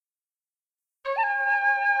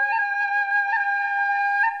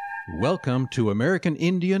Welcome to American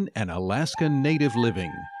Indian and Alaska Native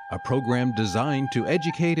Living, a program designed to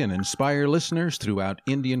educate and inspire listeners throughout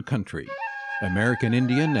Indian country. American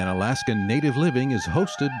Indian and Alaska Native Living is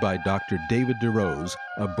hosted by Dr. David DeRose,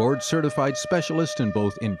 a board-certified specialist in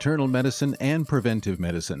both internal medicine and preventive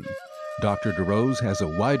medicine. Dr. DeRose has a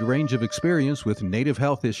wide range of experience with Native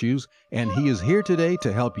health issues, and he is here today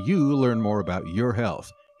to help you learn more about your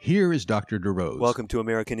health. Here is Dr. DeRose. Welcome to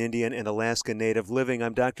American Indian and Alaska Native Living.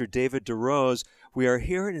 I'm Dr. David DeRose. We are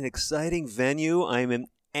here at an exciting venue. I'm in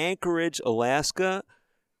Anchorage, Alaska,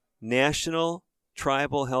 National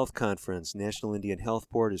Tribal Health Conference. National Indian Health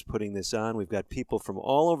Board is putting this on. We've got people from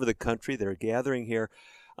all over the country that are gathering here.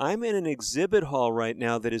 I'm in an exhibit hall right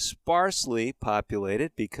now that is sparsely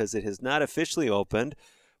populated because it has not officially opened,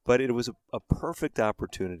 but it was a perfect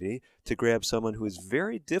opportunity to grab someone who is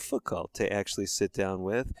very difficult to actually sit down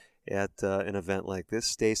with at an event like this.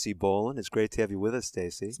 Stacy Boland. It's great to have you with us,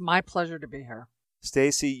 Stacy. It's my pleasure to be here.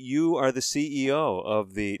 Stacy, you are the CEO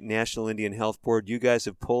of the National Indian Health Board. You guys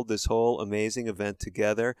have pulled this whole amazing event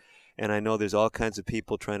together, and I know there's all kinds of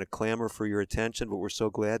people trying to clamor for your attention, but we're so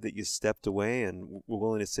glad that you stepped away and we're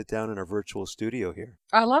willing to sit down in our virtual studio here.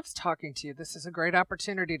 I love talking to you. This is a great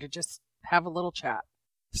opportunity to just have a little chat.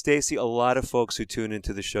 Stacy, a lot of folks who tune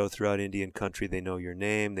into the show throughout Indian country, they know your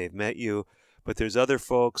name, they've met you, but there's other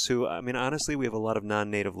folks who, honestly, we have a lot of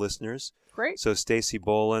non-native listeners. Great. So Stacy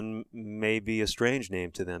Boland may be a strange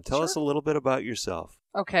name to them. Tell us a little bit about yourself.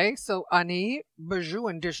 Okay, so Ani Baju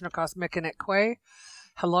Indigenous Mikinikwe.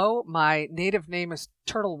 Hello, my native name is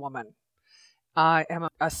Turtle Woman. I am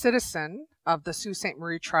a citizen of the Sault Ste.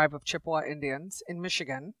 Marie tribe of Chippewa Indians in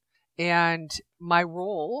Michigan, and my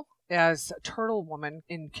role as Turtle Woman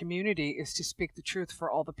in community is to speak the truth for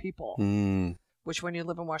all the people, which when you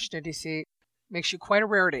live in Washington, D.C., makes you quite a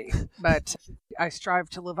rarity, but I strive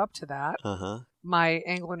to live up to that. My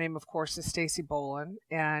Anglo name, of course, is Stacy Boland,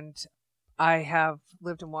 and I have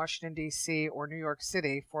lived in Washington, D.C. or New York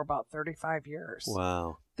City for about 35 years.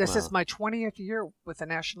 Wow. This is my 20th year with the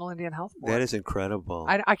National Indian Health Board. That is incredible.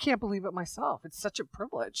 I can't believe it myself. It's such a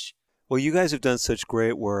privilege. Well, you guys have done such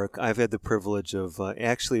great work. I've had the privilege of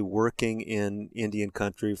actually working in Indian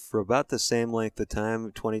country for about the same length of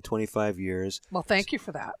time, 20, 25 years. Well, thank you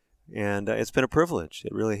for that. And it's been a privilege.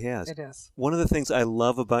 It really has. It is. One of the things I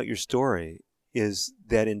love about your story is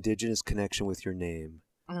that indigenous connection with your name.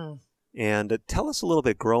 And tell us a little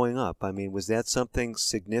bit growing up. I mean, was that something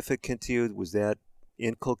significant to you? Was that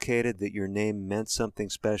inculcated that your name meant something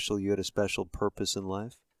special? You had a special purpose in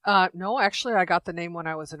life? No, actually, I got the name when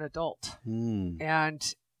I was an adult.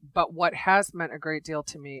 But what has meant a great deal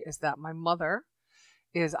to me is that my mother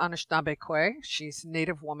is Anishinaabekwe. She's a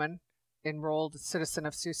Native woman, enrolled citizen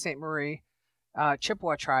of Sault Ste. Marie,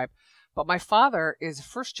 Chippewa tribe. But my father is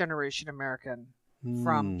first-generation American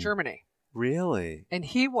from Germany. Really? And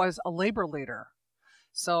he was a labor leader.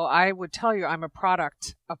 So I would tell you I'm a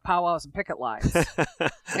product of powwows and picket lines.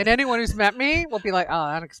 And anyone who's met me will be like, oh,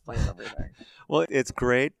 that explains everything. Well, it's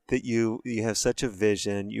great that you have such a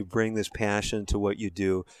vision. You bring this passion to what you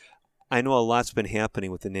do. I know a lot's been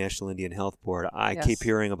happening with the National Indian Health Board. I keep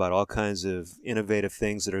hearing about all kinds of innovative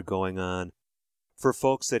things that are going on. For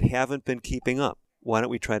folks that haven't been keeping up, why don't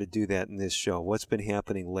we try to do that in this show? What's been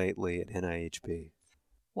happening lately at NIHB?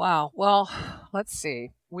 Wow. Well, let's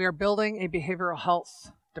see. We are building a behavioral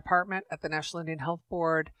health department at the National Indian Health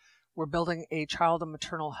Board. We're building a child and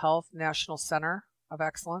maternal health national center of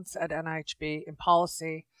excellence at NIHB in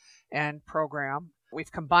policy and program. We've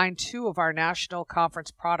combined two of our national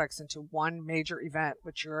conference products into one major event,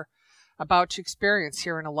 which you're about to experience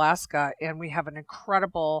here in Alaska. And we have an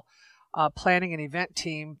incredible planning and event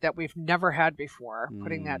team that we've never had before,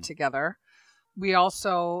 putting that together. We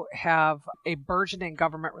also have a burgeoning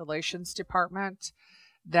government relations department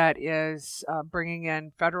that is bringing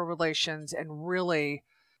in federal relations and really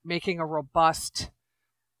making a robust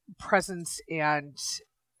presence and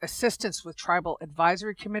assistance with tribal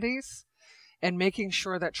advisory committees and making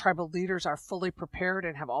sure that tribal leaders are fully prepared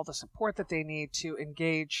and have all the support that they need to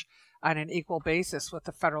engage on an equal basis with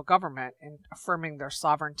the federal government in affirming their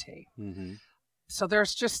sovereignty. So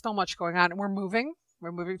there's just so much going on, and we're moving.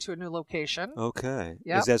 We're moving to a new location. Okay.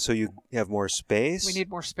 Yep. Is that so you have more space? We need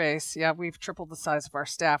more space. Yeah, we've tripled the size of our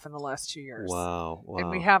staff in the last 2 years. Wow. And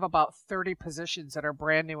we have about 30 positions that are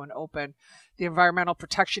brand new and open. The Environmental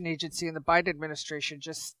Protection Agency and the Biden administration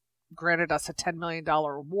just granted us a $10 million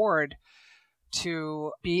award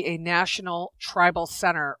to be a national tribal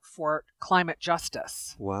center for climate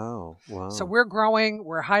justice. Wow. So we're growing,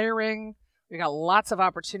 we're hiring. We got lots of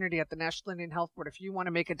opportunity at the National Indian Health Board. If you want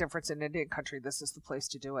to make a difference in Indian country, this is the place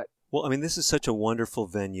to do it. Well, I mean, this is such a wonderful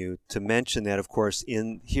venue to mention that, of course,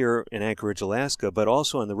 here in Anchorage, Alaska, but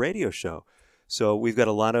also on the radio show. So we've got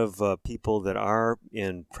a lot of people that are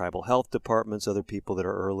in tribal health departments, other people that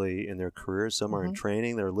are early in their careers. Some are in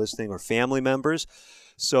training, they're listening, or family members.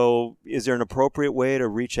 So is there an appropriate way to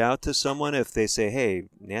reach out to someone if they say, hey,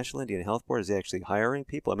 National Indian Health Board is actually hiring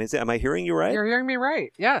people? I mean, am I hearing you right? You're hearing me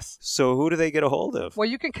right, yes. So who do they get a hold of? Well,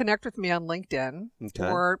 you can connect with me on LinkedIn, Okay.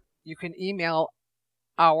 or you can email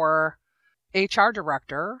our HR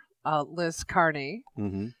director, Liz Carney,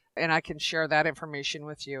 and I can share that information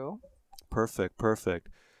with you. Perfect.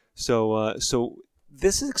 So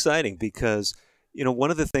this is exciting because,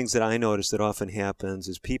 one of the things that I notice that often happens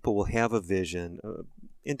is people will have a vision,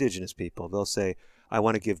 indigenous people. They'll say, I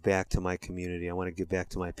want to give back to my community. I want to give back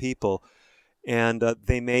to my people. And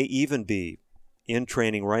they may even be in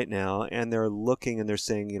training right now, and they're looking and they're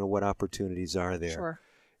saying, what opportunities are there? Sure.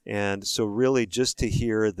 And so really just to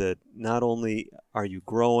hear that not only are you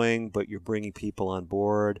growing, but you're bringing people on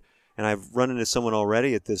board. And I've run into someone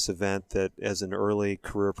already at this event that, as an early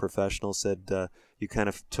career professional, said you kind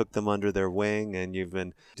of took them under their wing and you've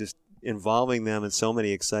been just involving them in so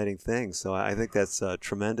many exciting things. So I think that's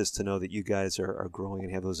tremendous to know that you guys are growing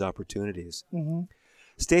and have those opportunities.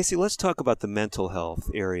 Stacy, let's talk about the mental health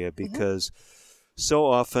area because so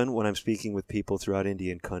often when I'm speaking with people throughout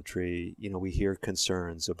Indian country, we hear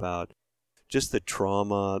concerns about just the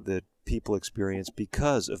trauma that people experience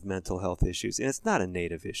because of mental health issues. And it's not a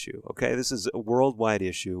native issue, okay? This is a worldwide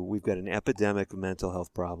issue. We've got an epidemic of mental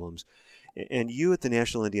health problems. And you at the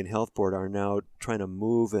National Indian Health Board are now trying to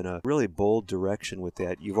move in a really bold direction with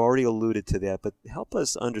that. You've already alluded to that, but help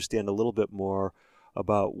us understand a little bit more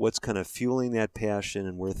about what's kind of fueling that passion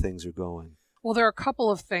and where things are going. Well, there are a couple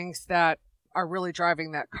of things that are really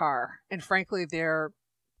driving that car. And frankly, they're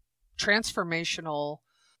transformational,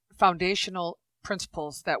 foundational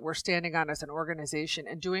principles that we're standing on as an organization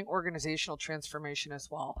and doing organizational transformation as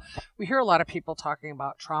well. We hear a lot of people talking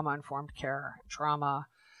about trauma-informed care, trauma,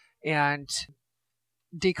 and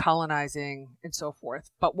decolonizing and so forth.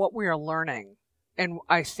 But what we are learning, and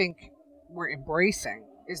I think we're embracing,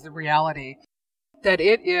 is the reality that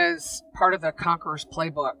it is part of the Conqueror's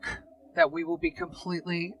playbook that we will be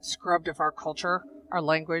completely scrubbed of our culture, our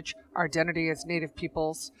language, our identity as Native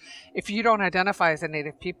peoples. If you don't identify as a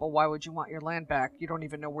Native people, why would you want your land back? You don't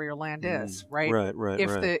even know where your land is, right? Right.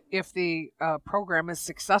 If the program is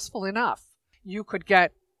successful enough, you could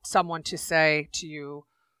get someone to say to you,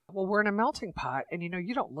 well, we're in a melting pot, and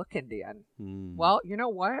you don't look Indian. Well, you know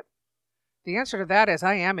what? The answer to that is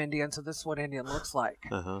I am Indian, so this is what Indian looks like.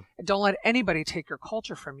 Don't let anybody take your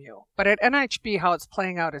culture from you. But at NIHB, how it's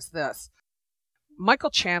playing out is this. Michael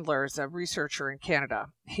Chandler is a researcher in Canada.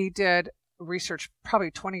 He did research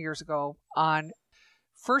probably 20 years ago on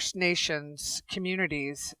First Nations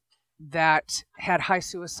communities that had high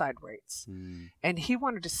suicide rates. And he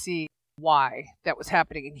wanted to see why that was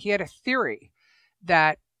happening. And he had a theory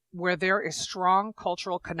that where there is strong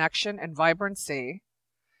cultural connection and vibrancy,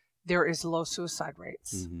 there is low suicide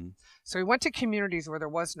rates. So he went to communities where there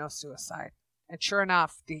was no suicide. And sure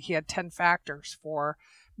enough, he had 10 factors for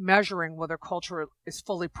measuring whether culture is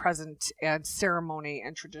fully present and ceremony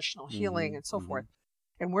and traditional healing and so forth.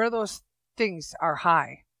 And where those things are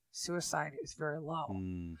high, suicide is very low.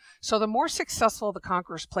 So the more successful the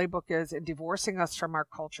Conqueror's playbook is in divorcing us from our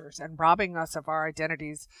cultures and robbing us of our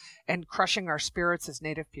identities and crushing our spirits as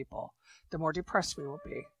Native people, the more depressed we will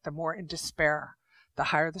be, the more in despair, the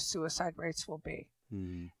higher the suicide rates will be.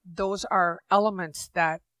 Those are elements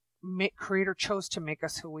that Creator chose to make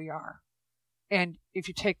us who we are. And if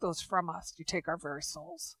you take those from us, you take our very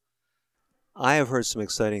souls. I have heard some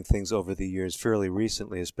exciting things over the years, fairly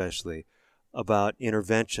recently especially, about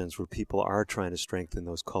interventions where people are trying to strengthen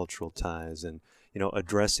those cultural ties and,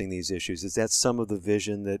 addressing these issues. Is that some of the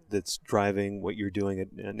vision that's driving what you're doing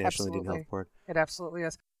at National Indian Health Board? It absolutely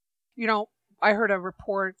is. I heard a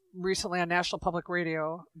report recently on National Public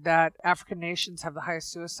Radio that African nations have the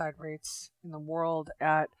highest suicide rates in the world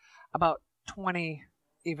at about 20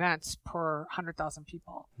 events per 100,000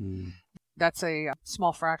 people. That's a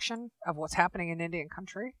small fraction of what's happening in Indian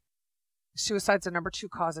country. Suicide's the number 2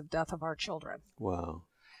 cause of death of our children. Wow.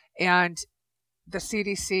 And the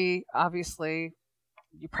CDC, obviously,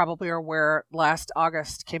 you probably are aware, last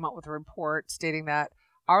August came out with a report stating that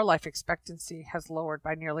our life expectancy has lowered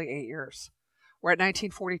by nearly 8 years. We're at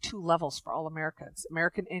 1942 levels for all Americans.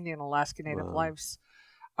 American Indian, Alaska Native lives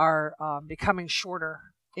are becoming shorter.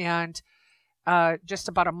 And just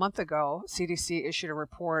about a month ago, CDC issued a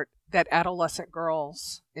report that adolescent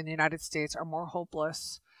girls in the United States are more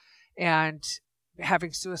hopeless and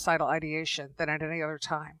having suicidal ideation than at any other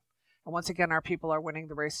time. And once again, our people are winning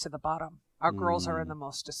the race to the bottom. Our girls are in the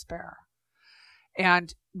most despair.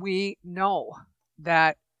 And we know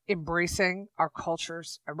that embracing our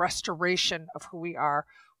cultures, a restoration of who we are,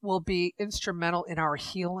 will be instrumental in our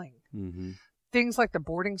healing. Mm-hmm. Things like the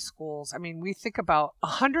boarding schools. I mean, we think about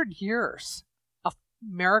 100 years of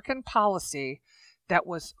American policy that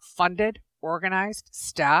was funded, organized,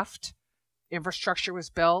 staffed, infrastructure was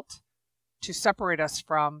built to separate us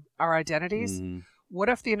from our identities. Mm-hmm. What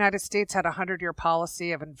if the United States had a 100-year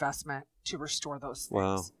policy of investment to restore those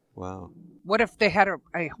things? Wow. What if they had a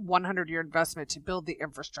 100-year investment to build the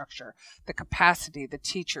infrastructure, the capacity, the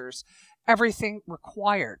teachers, everything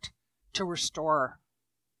required to restore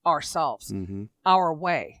ourselves, Mm-hmm. our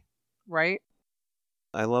way, right?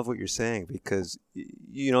 I love what you're saying because,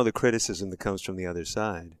 the criticism that comes from the other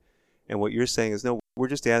side. And what you're saying is, no, we're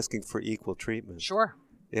just asking for equal treatment. Sure.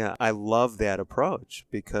 Yeah, I love that approach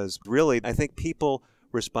because really, I think people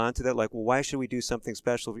respond to that like, well, why should we do something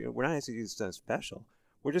special? We're not asking you to do something special.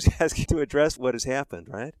 We're just asking to address what has happened,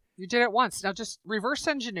 right? You did it once. Now just reverse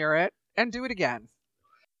engineer it and do it again.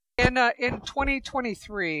 In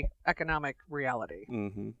 2023 economic reality.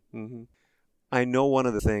 Mm-hmm. Mm-hmm. I know one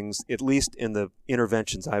of the things, at least in the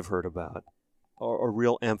interventions I've heard about, are a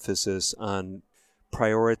real emphasis on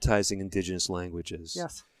prioritizing indigenous languages.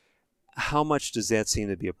 Yes. How much does that seem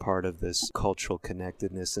to be a part of this cultural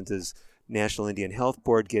connectedness? And does National Indian Health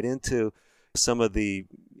Board get into some of the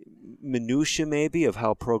minutia maybe of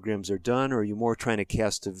how programs are done, or are you more trying to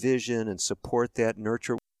cast a vision and support that,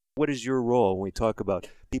 nurture? What is your role when we talk about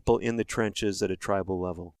people in the trenches at a tribal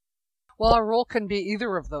level? Well, our role can be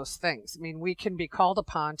either of those things. I mean, we can be called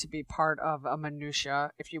upon to be part of a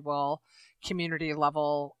minutia, if you will, community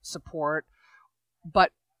level support.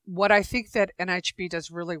 But what I think that NHB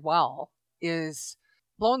does really well is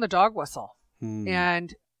blowing the dog whistle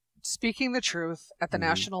and speaking the truth at the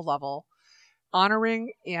national level,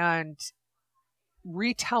 honoring and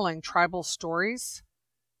retelling tribal stories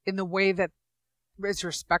in the way that is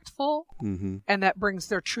respectful and that brings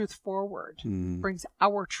their truth forward, brings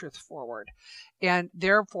our truth forward, and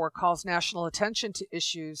therefore calls national attention to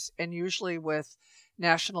issues. And usually with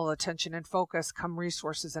national attention and focus come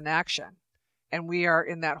resources and action. And we are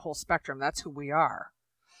in that whole spectrum. That's who we are.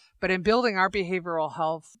 But in building our behavioral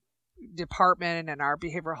health department and our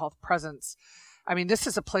behavioral health presence, I mean, this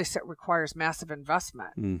is a place that requires massive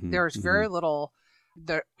investment. There's very little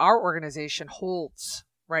that our organization holds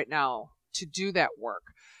right now to do that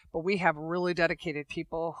work. But we have really dedicated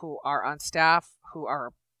people who are on staff, who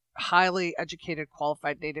are highly educated,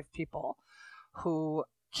 qualified Native people who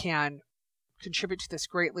can contribute to this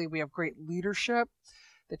greatly. We have great leadership.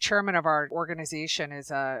 The chairman of our organization is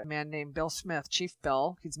a man named Bill Smith, Chief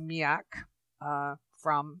Bill. He's Miak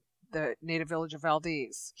from the native village of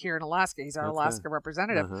Valdez here in Alaska. He's our Alaska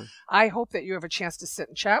representative. I hope that you have a chance to sit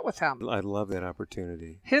and chat with him. I'd love that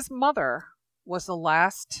opportunity. His mother was the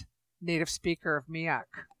last native speaker of Miak.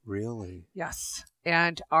 Really? Yes.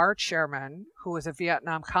 And our chairman, who is a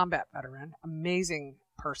Vietnam combat veteran, amazing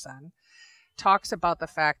person, talks about the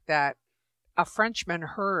fact that a Frenchman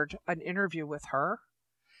heard an interview with her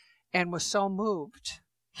and was so moved.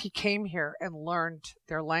 He came here and learned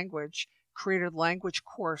their language, created a language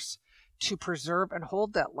course to preserve and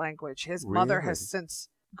hold that language. His mother has since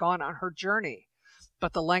gone on her journey,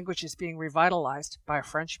 but the language is being revitalized by a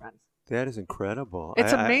Frenchman. That is incredible.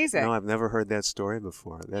 It's amazing. No, I've never heard that story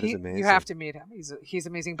before. That is amazing. You have to meet him. He's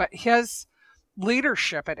amazing. But his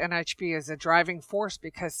leadership at NHB is a driving force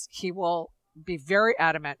because he will be very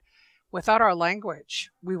adamant. Without our language,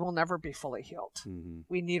 we will never be fully healed.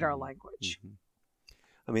 We need our language.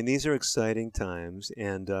 I mean, these are exciting times.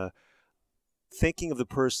 And thinking of the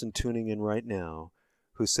person tuning in right now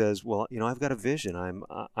who says, well, I've got a vision.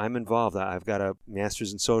 I'm involved. I've got a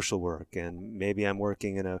master's in social work, and maybe I'm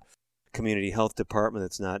working in a community health department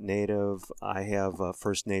that's not Native. I have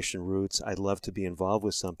First Nation roots. I'd love to be involved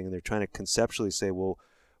with something. And they're trying to conceptually say, well,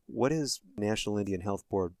 what is National Indian Health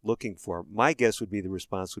Board looking for? My guess would be the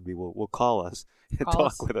response would be, well, call us and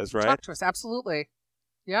talk with us, right? Talk to us, absolutely.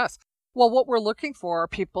 Yes. Well, what we're looking for are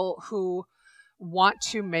people who want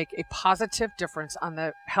to make a positive difference on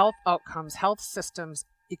the health outcomes, health systems,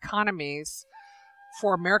 economies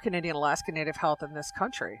for American Indian, Alaska Native health in this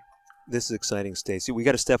country. This is exciting, Stacey. We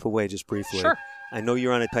got to step away just briefly. Sure. I know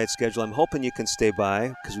you're on a tight schedule. I'm hoping you can stay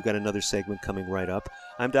by because we've got another segment coming right up.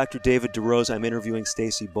 I'm Dr. David DeRose. I'm interviewing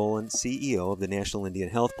Stacey Boland, CEO of the National Indian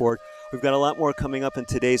Health Board. We've got a lot more coming up in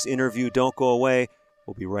today's interview. Don't go away.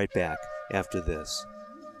 We'll be right back after this.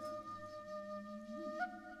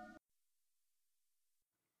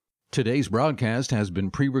 Today's broadcast has been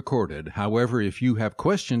pre-recorded. However, if you have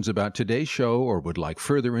questions about today's show or would like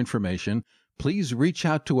further information, please reach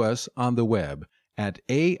out to us on the web at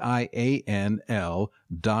aianl.org.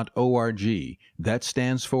 That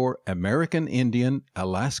stands for American Indian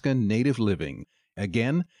Alaska Native Living.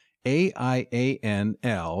 Again,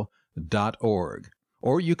 aianl.org.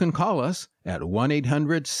 Or you can call us at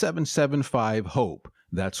 1-800-775-HOPE.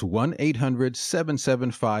 That's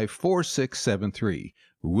 1-800-775-4673.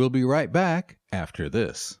 We'll be right back after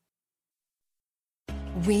this.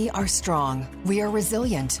 We are strong, we are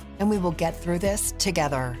resilient, and we will get through this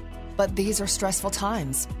together. But these are stressful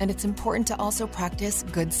times, and it's important to also practice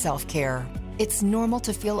good self-care. It's normal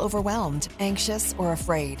to feel overwhelmed, anxious, or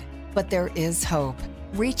afraid, but there is hope.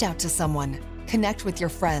 Reach out to someone, connect with your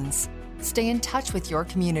friends, stay in touch with your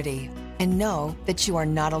community, and know that you are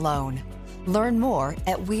not alone. Learn more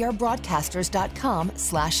at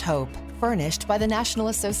wearebroadcasters.com/hope, furnished by the National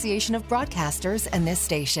Association of Broadcasters and this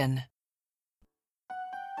station.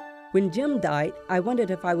 When Jim died, I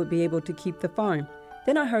wondered if I would be able to keep the farm.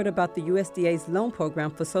 Then I heard about the USDA's loan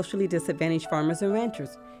program for socially disadvantaged farmers and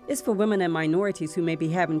ranchers. It's for women and minorities who may be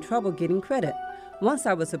having trouble getting credit. Once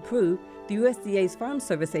I was approved, the USDA's Farm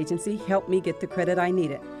Service Agency helped me get the credit I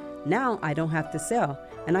needed. Now I don't have to sell,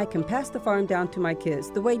 and I can pass the farm down to my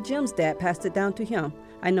kids the way Jim's dad passed it down to him.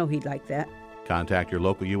 I know he'd like that. Contact your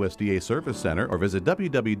local USDA Service Center or visit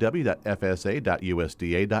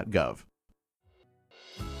www.fsa.usda.gov.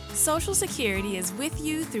 Social Security is with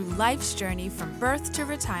you through life's journey from birth to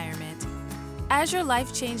retirement. As your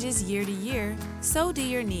life changes year to year, so do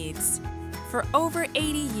your needs. For over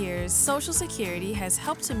 80 years, Social Security has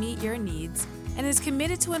helped to meet your needs and is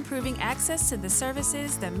committed to improving access to the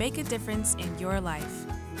services that make a difference in your life.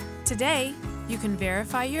 Today, you can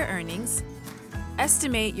verify your earnings,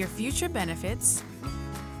 estimate your future benefits,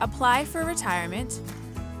 apply for retirement,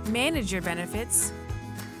 manage your benefits,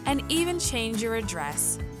 and even change your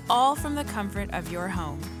address, all from the comfort of your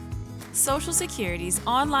home. Social Security's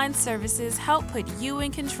online services help put you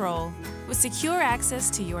in control with secure access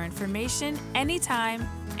to your information anytime,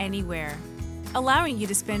 anywhere, allowing you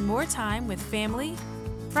to spend more time with family,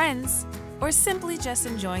 friends, or simply just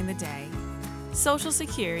enjoying the day. Social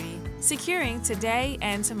Security, securing today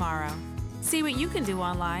and tomorrow. See what you can do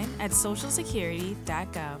online at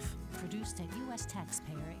socialsecurity.gov. Produced at U.S.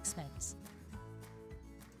 taxpayer expense.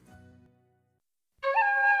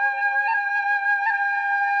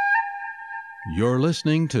 You're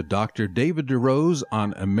listening to Dr. David DeRose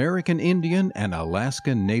on American Indian and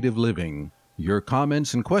Alaska Native Living. Your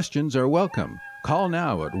comments and questions are welcome. Call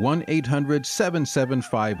now at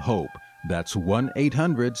 1-800-775-HOPE. That's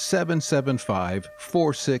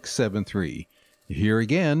 1-800-775-4673. Here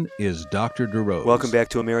again is Dr. DeRose. Welcome back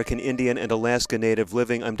to American Indian and Alaska Native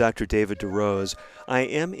Living. I'm Dr. David DeRose. I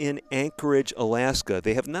am in Anchorage, Alaska.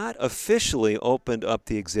 They have not officially opened up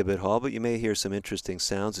the exhibit hall, but you may hear some interesting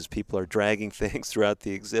sounds as people are dragging things throughout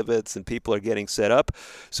the exhibits and people are getting set up.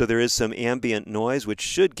 So there is some ambient noise, which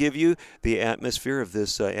should give you the atmosphere of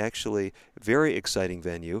this actually very exciting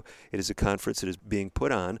venue. It is a conference that is being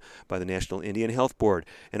put on by the National Indian Health Board.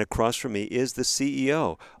 And across from me is the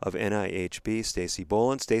CEO of NIHB, Stacy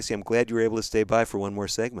Boland. Stacy, I'm glad you were able to stay by for one more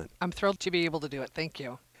segment. I'm thrilled to be able to do it. Thank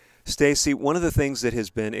you. Stacy, one of the things that has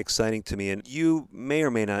been exciting to me, and you may or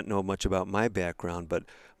may not know much about my background, but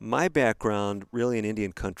my background really in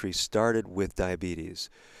Indian country started with diabetes.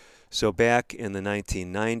 So back in the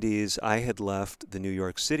 1990s, I had left the New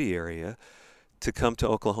York City area to come to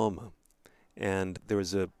Oklahoma. And there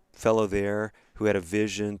was a fellow there who had a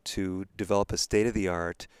vision to develop a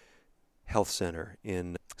state-of-the-art health center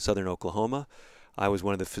in southern Oklahoma. I was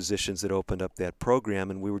one of the physicians that opened up that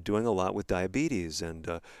program, and we were doing a lot with diabetes.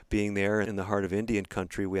 And being there in the heart of Indian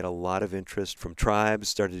country, we had a lot of interest from tribes,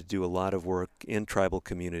 started to do a lot of work in tribal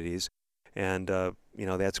communities. And,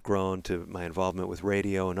 that's grown to my involvement with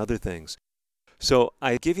radio and other things. So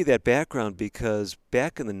I give you that background because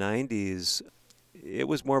back in the 90s, it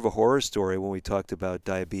was more of a horror story when we talked about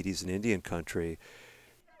diabetes in Indian country.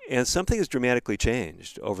 And something has dramatically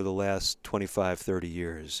changed over the last 25, 30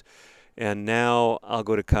 years. And now I'll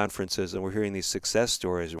go to conferences and we're hearing these success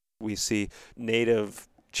stories. We see native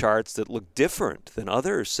charts that look different than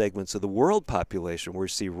other segments of the world population. We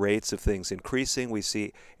see rates of things increasing. We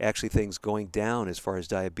see actually things going down as far as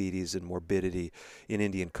diabetes and morbidity in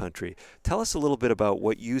Indian country. Tell us a little bit about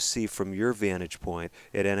what you see from your vantage point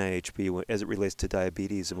at NIHB as it relates to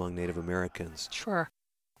diabetes among Native Americans. Sure.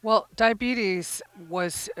 Well, diabetes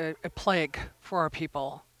was a plague for our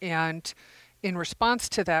people. And in response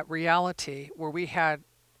to that reality, where we had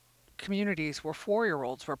communities where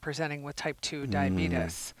 4-year-olds were presenting with type 2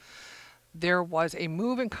 diabetes, there was a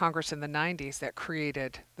move in Congress in the 90s that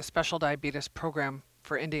created the Special Diabetes Program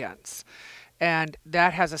for Indians. And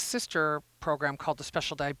that has a sister program called the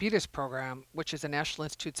Special Diabetes Program, which is a National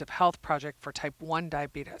Institutes of Health project for type 1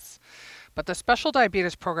 diabetes. But the Special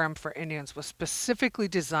Diabetes Program for Indians was specifically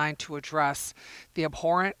designed to address the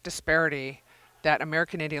abhorrent disparity that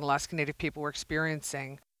American Indian and Alaska Native people were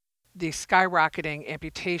experiencing, the skyrocketing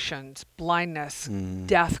amputations, blindness,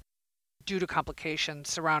 death due to complications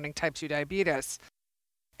surrounding type 2 diabetes.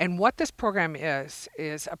 And what this program is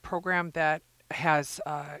a program that has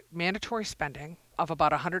mandatory spending of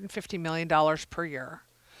about $150 million per year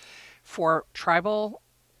for tribal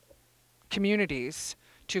communities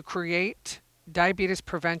to create diabetes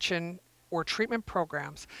prevention or treatment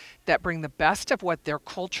programs that bring the best of what their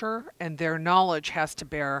culture and their knowledge has to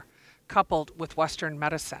bear, coupled with Western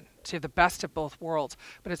medicine, to the best of both worlds.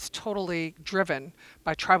 But it's totally driven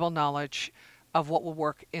by tribal knowledge of what will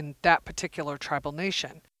work in that particular tribal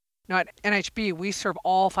nation. Now, at NHB, we serve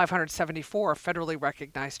all 574 federally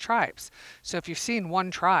recognized tribes. So if you've seen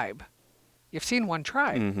one tribe, you've seen one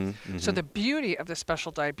tribe. So the beauty of the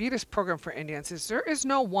Special Diabetes Program for Indians is there is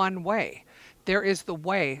no one way. There is the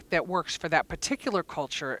way that works for that particular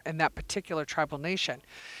culture and that particular tribal nation.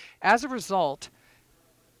 As a result,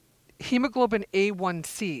 hemoglobin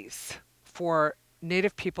A1Cs for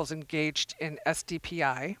Native peoples engaged in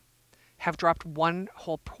SDPI have dropped 1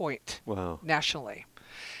 whole point nationally.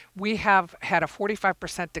 We have had a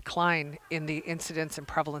 45% decline in the incidence and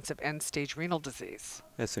prevalence of end-stage renal disease.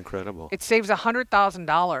 That's incredible. It saves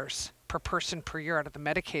 $100,000 per person per year out of the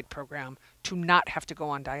Medicaid program to not have to go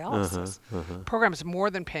on dialysis. The program is more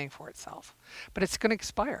than paying for itself, but it's going to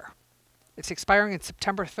expire. It's expiring in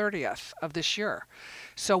September 30th of this year.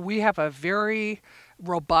 So we have a very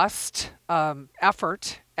robust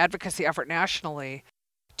advocacy effort nationally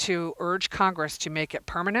to urge Congress to make it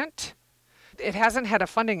permanent. It hasn't had a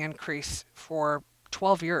funding increase for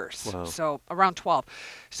 12 years, so around 12.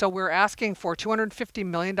 So we're asking for $250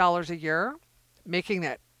 million a year, making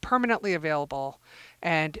that permanently available,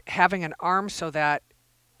 and having an arm so that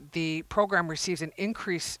the program receives an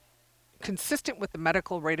increase consistent with the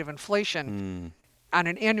medical rate of inflation on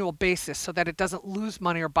an annual basis so that it doesn't lose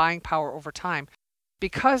money or buying power over time.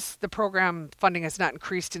 Because the program funding has not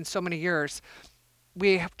increased in so many years,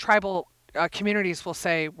 we have tribal communities will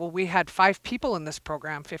say, well, we had 5 people in this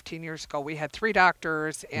program 15 years ago. We had 3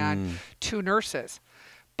 doctors and 2 nurses.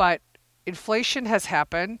 But inflation has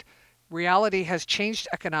happened. Reality has changed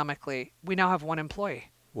economically. We now have 1 employee.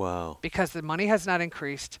 Wow. Because the money has not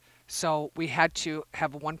increased. So we had to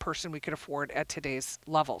have 1 person we could afford at today's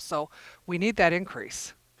level. So we need that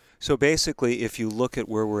increase. So basically, if you look at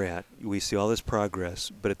where we're at, we see all this progress,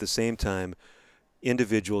 but at the same time,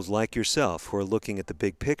 individuals like yourself who are looking at the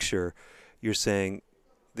big picture, you're saying,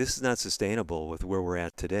 this is not sustainable with where we're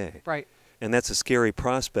at today. Right. And that's a scary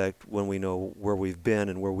prospect when we know where we've been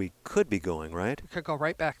and where we could be going, right? We could go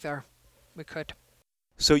right back there. We could.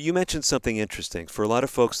 So you mentioned something interesting. For a lot of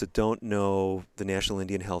folks that don't know the National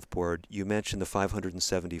Indian Health Board, you mentioned the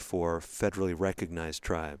 574 federally recognized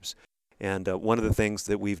tribes. And one of the things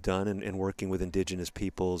that we've done in working with indigenous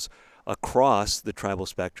peoples across the tribal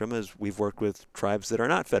spectrum is we've worked with tribes that are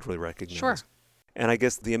not federally recognized. Sure. And I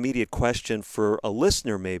guess the immediate question for a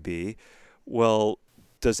listener may be, well,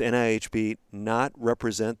 does NIHB not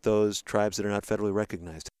represent those tribes that are not federally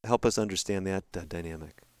recognized? Help us understand that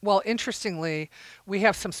dynamic. Well, interestingly, we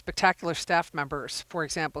have some spectacular staff members, for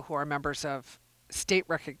example, who are members of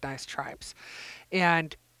state-recognized tribes.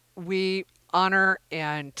 And we honor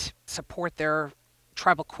and support their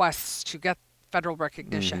tribal quests to get federal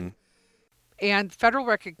recognition. And federal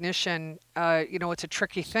recognition, it's a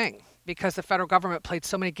tricky thing because the federal government played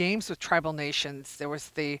so many games with tribal nations. There was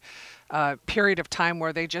the period of time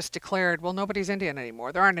where they just declared, well, nobody's Indian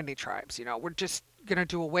anymore. There aren't any tribes. We're just going to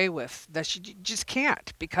do away with this. You just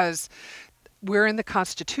can't, because we're in the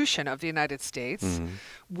Constitution of the United States.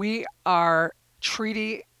 We are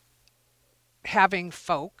treaty having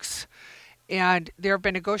folks, and there have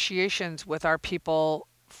been negotiations with our people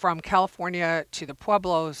from California to the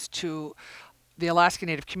Pueblos to the Alaska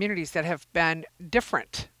Native communities that have been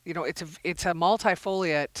different. It's a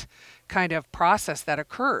multifoliate kind of process that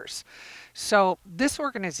occurs. So this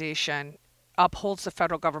organization upholds the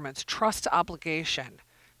federal government's trust obligation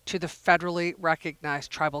to the federally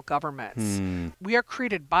recognized tribal governments. We are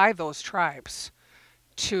created by those tribes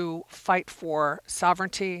to fight for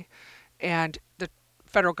sovereignty and the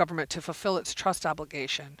federal government to fulfill its trust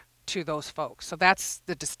obligation to those folks. So that's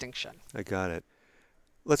the distinction. I got it.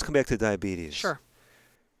 Let's come back to diabetes. Sure.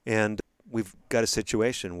 And we've got a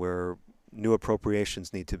situation where new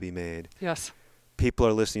appropriations need to be made. Yes. people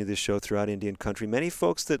are listening to this show throughout Indian country. Many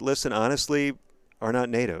folks that listen, honestly, are not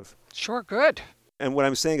native. Sure, good. And what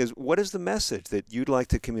I'm saying is, what is the message that you'd like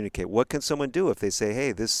to communicate? What can someone do if they say,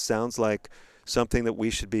 hey, this sounds like something that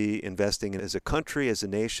we should be investing in as a country, as a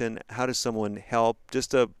nation? How does someone help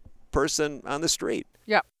just a person on the street?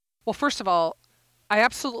 Yeah. Well, first of all, I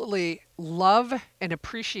absolutely love and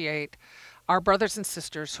appreciate our brothers and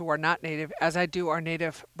sisters who are not Native, as I do our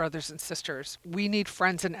Native brothers and sisters. We need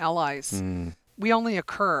friends and allies. We only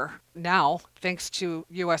occur now, thanks to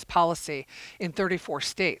U.S. policy, in 34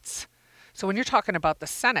 states. So when you're talking about the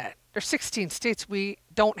Senate, there's 16 states we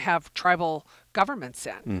don't have tribal governments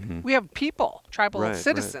in. We have people, tribal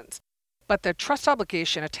citizens. But the trust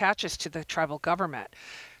obligation attaches to the tribal government.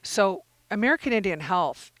 So American Indian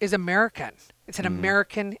Health is American. It's an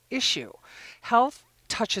American issue. Health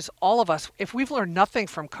touches all of us. If we've learned nothing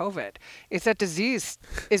from COVID, it's that disease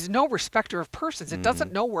is no respecter of persons. It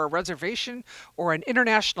doesn't know where a reservation or an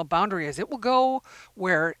international boundary is. It will go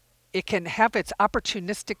where it can have its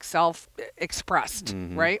opportunistic self expressed,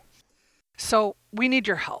 right? So we need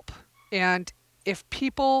your help. And if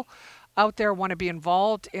people out there want to be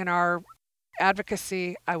involved in our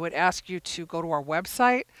advocacy, I would ask you to go to our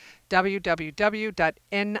website,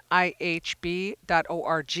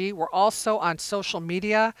 www.nihb.org. We're also on social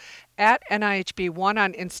media at NIHB1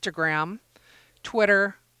 on Instagram,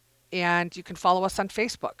 Twitter, and you can follow us on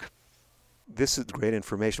Facebook. This is great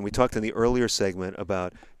information. We talked in the earlier segment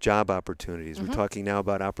about job opportunities. We're talking now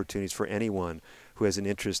about opportunities for anyone who has an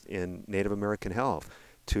interest in Native American health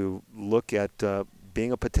to look at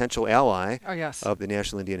being a potential ally of the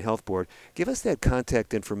National Indian Health Board. Give us that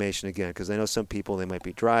contact information again, because I know some people, they might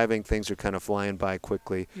be driving. Things are kind of flying by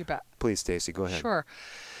quickly. You bet. Please, Stacy, go ahead. Sure.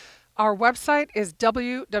 Our website is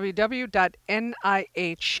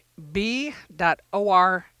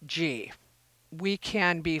www.nihb.org. We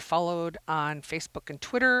can be followed on Facebook and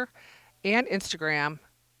Twitter and Instagram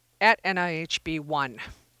at NIHB1.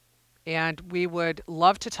 And we would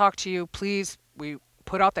love to talk to you. Please, we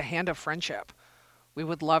put out the hand of friendship. We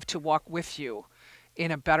would love to walk with you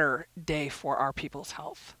in a better day for our people's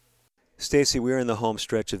health. Stacy, we're in the home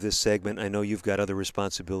stretch of this segment. I know you've got other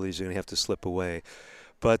responsibilities. You're going to have to slip away.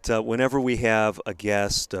 But whenever we have a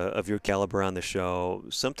guest of your caliber on the show,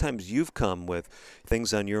 sometimes you've come with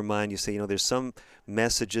things on your mind. You say, there's some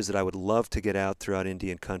messages that I would love to get out throughout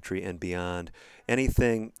Indian country and beyond.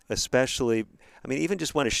 Anything, especially, even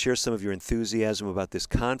just want to share some of your enthusiasm about this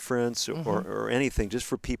conference or anything, just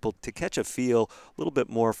for people to catch a feel a little bit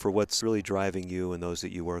more for what's really driving you and those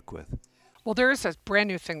that you work with. Well, there is a brand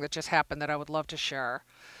new thing that just happened that I would love to share.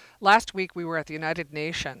 Last week, we were at the United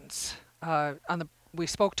Nations we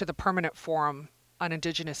spoke to the Permanent Forum on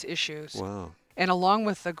Indigenous Issues. Wow. And along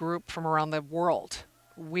with a group from around the world,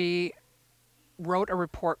 we wrote a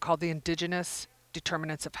report called The Indigenous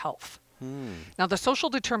Determinants of Health. Now, the social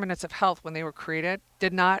determinants of health, when they were created,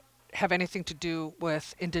 did not have anything to do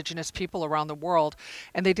with Indigenous people around the world,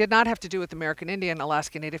 and they did not have to do with American Indian,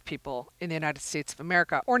 Alaska Native people in the United States of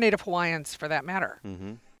America, or Native Hawaiians for that matter.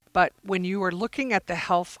 But when you are looking at the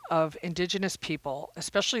health of Indigenous people,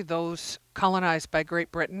 especially those colonized by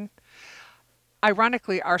Great Britain,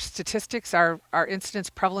 ironically, our statistics, our incidence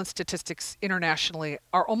prevalence statistics internationally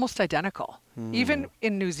are almost identical. Even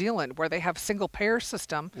in New Zealand, where they have single payer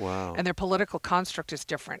system and their political construct is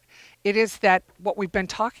different. It is that what we've been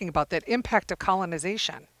talking about, that impact of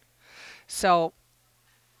colonization. So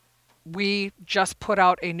we just put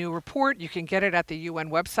out a new report. You can get it at the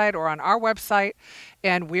UN website or on our website,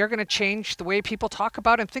 and we are going to change the way people talk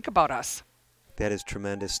about and think about us. That is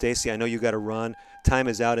tremendous. Stacy, I know you got to run. Time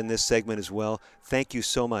is out in this segment as well. Thank you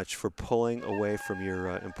so much for pulling away from your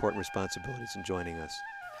important responsibilities and joining us.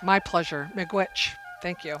 My pleasure. Miigwech.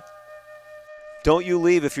 Thank you. Don't you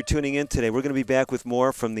leave if you're tuning in today. We're going to be back with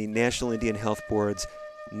more from the National Indian Health Board's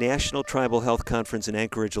National Tribal Health Conference in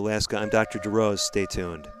Anchorage, Alaska. I'm Dr. DeRose. Stay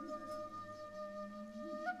tuned.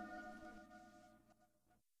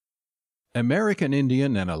 American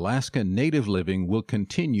Indian and Alaska Native Living will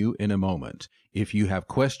continue in a moment. If you have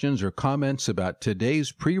questions or comments about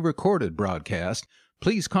today's pre-recorded broadcast,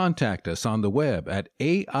 please contact us on the web at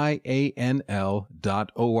aianl.org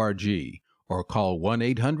or call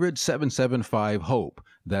 1-800-775-HOPE.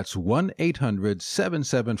 That's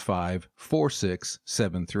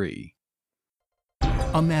 1-800-775-4673.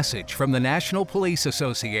 A message from the National Police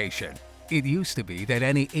Association. It used to be that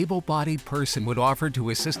any able-bodied person would offer to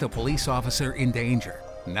assist a police officer in danger.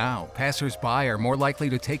 Now, passers-by are more likely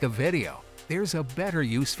to take a video. There's a better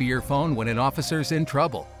use for your phone when an officer's in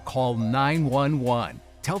trouble. Call 911.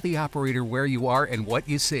 Tell the operator where you are and what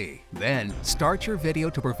you see. Then, start your video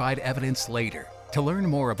to provide evidence later. To learn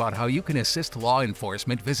more about how you can assist law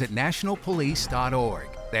enforcement, visit nationalpolice.org.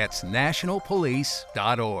 That's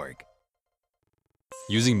nationalpolice.org.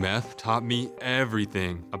 Using meth taught me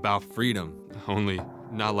everything about freedom, only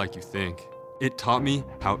not like you think. It taught me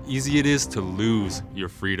how easy it is to lose your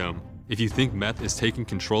freedom. If you think meth is taking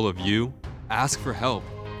control of you, ask for help.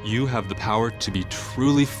 You have the power to be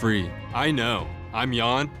truly free. I know. I'm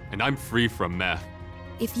Jan, and I'm free from meth.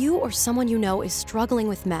 If you or someone you know is struggling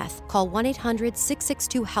with meth, call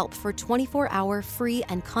 1-800-662-HELP for 24-hour free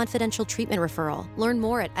and confidential treatment referral. Learn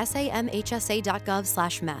more at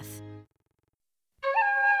samhsa.gov/meth.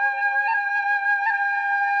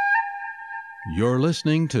 You're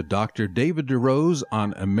listening to Dr. David DeRose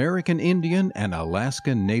on American Indian and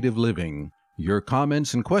Alaska Native Living. Your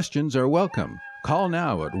comments and questions are welcome. Call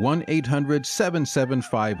now at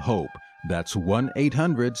 1-800-775-HOPE. That's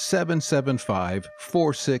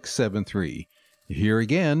 1-800-775-4673. Here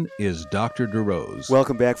again is Dr. DeRose.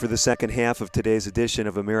 Welcome back for the second half of today's edition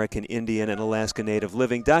of American Indian and Alaska Native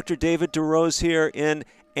Living. Dr. David DeRose here in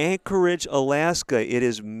Anchorage, Alaska. It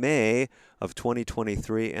is May of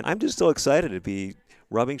 2023, and I'm just so excited to be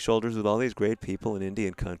rubbing shoulders with all these great people in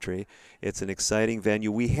Indian country. It's an exciting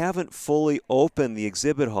venue. We haven't fully opened the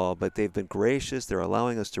exhibit hall, but they've been gracious. They're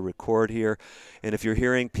allowing us to record here. And if you're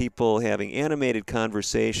hearing people having animated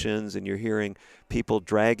conversations and you're hearing people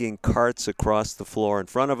dragging carts across the floor in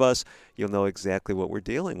front of us, you'll know exactly what we're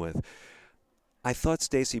dealing with. I thought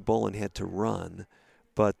Stacy Boland had to run,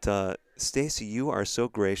 but Stacy, you are so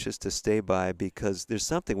gracious to stay by because there's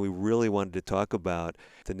something we really wanted to talk about,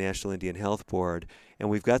 the National Indian Health Board, and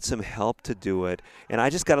we've got some help to do it. And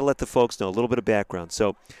I just got to let the folks know a little bit of background.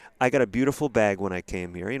 So I got a beautiful bag when I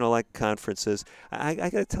came here, like conferences. I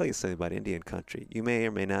got to tell you something about Indian country. You may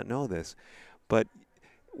or may not know this, but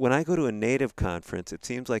when I go to a Native conference, it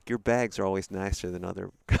seems like your bags are always nicer than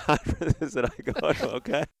other conferences that I go to,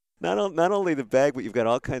 okay? Not only the bag, but you've got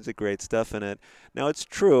all kinds of great stuff in it. Now, it's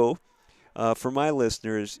true. For my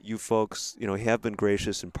listeners, you folks, have been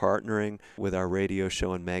gracious in partnering with our radio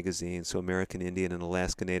show and magazine. So American Indian and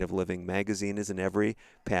Alaska Native Living magazine is in every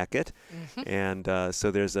packet. Mm-hmm. And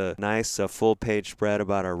so there's a nice full-page spread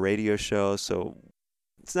about our radio show. So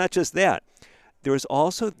it's not just that. There was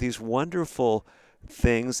also these wonderful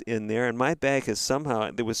things in there. And my bag has somehow,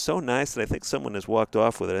 it was so nice that I think someone has walked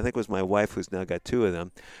off with it. I think it was my wife who's now got two of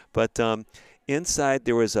them. But inside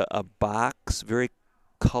there was a box, very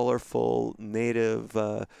colorful native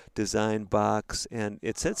design box, and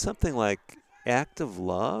it said something like act of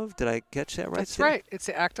love. Did I catch that right? That's right. It's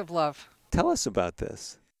the act of love. Tell us about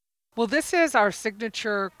this. Well, this is our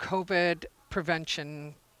signature COVID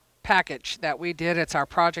prevention package that we did. It's our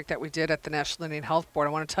project that we did at the National Indian Health Board.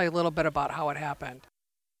 I want to tell you a little bit about how it happened.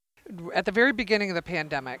 At the very beginning of the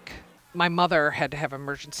pandemic, my mother had to have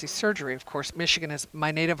emergency surgery. Of course, Michigan is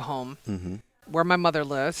my native home. Mm-hmm. Where my mother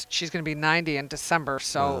lives. She's going to be 90 in December,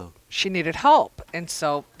 so She needed help. And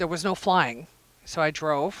so there was no flying. So I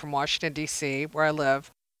drove from Washington, D.C., where I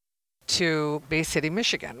live, to Bay City,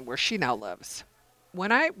 Michigan, where she now lives.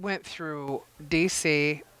 When I went through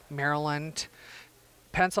D.C., Maryland,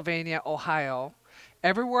 Pennsylvania, Ohio,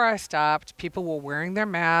 everywhere I stopped, people were wearing their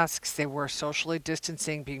masks. They were socially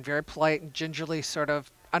distancing, being very polite and gingerly sort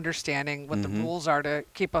of understanding what the rules are to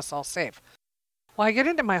keep us all safe. Well, I get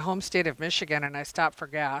into my home state of Michigan and I stop for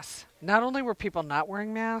gas. Not only were people not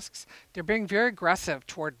wearing masks, they're being very aggressive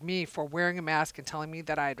toward me for wearing a mask and telling me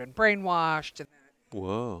that I had been brainwashed. And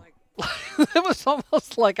whoa. It was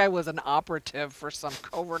almost like I was an operative for some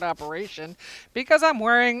covert operation because I'm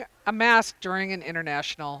wearing a mask during an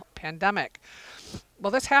international pandemic.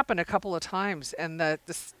 Well, this happened a couple of times, and the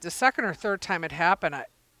second or third time it happened, I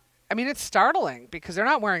mean, it's startling because they're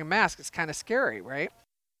not wearing a mask. It's kind of scary, right?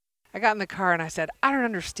 I got in the car and I said, I don't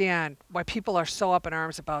understand why people are so up in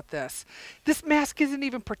arms about this. This mask isn't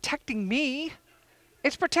even protecting me.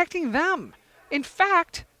 It's protecting them. In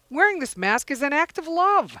fact, wearing this mask is an act of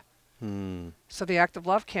love. So the Act of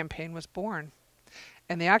Love campaign was born.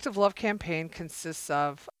 And the Act of Love campaign consists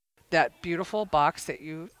of that beautiful box that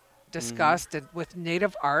you discussed with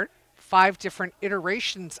native art, 5 different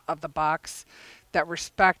iterations of the box that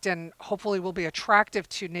respect and hopefully will be attractive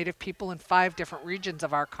to Native people in 5 different regions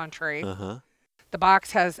of our country. The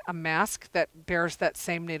box has a mask that bears that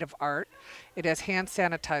same Native art. It has hand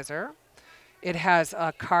sanitizer. It has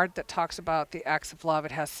a card that talks about the acts of love.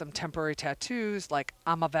 It has some temporary tattoos like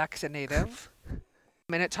I'm a vaccinative.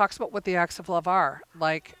 And it talks about what the acts of love are.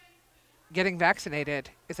 Like getting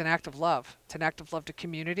vaccinated is an act of love. It's an act of love to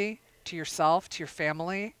community, to yourself, to your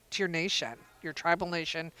family, to your nation, your tribal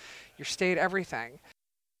nation, your state, everything.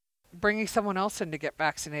 Bringing someone else in to get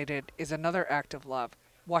vaccinated is another act of love.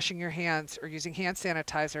 Washing your hands or using hand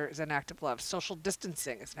sanitizer is an act of love. Social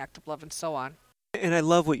distancing is an act of love, and so on. And I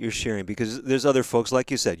love what you're sharing, because there's other folks, like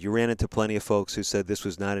you said, you ran into plenty of folks who said this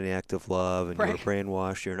was not an act of love and you were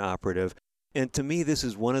brainwashed, you're an operative. And to me, this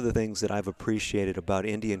is one of the things that I've appreciated about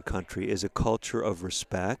Indian country is a culture of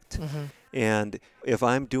respect. Mm-hmm. And if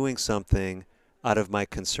I'm doing something out of my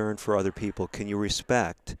concern for other people, can you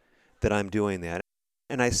respect that I'm doing that?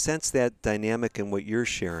 And I sense that dynamic in what you're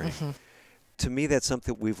sharing. Mm-hmm. To me, that's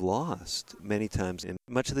something we've lost many times in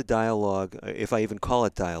much of the dialogue, if I even call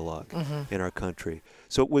it dialogue, Mm-hmm. in our country.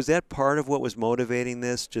 So was that part of what was motivating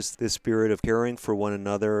this, just this spirit of caring for one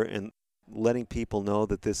another and letting people know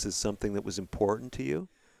that this is something that was important to you?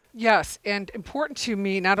 Yes, and important to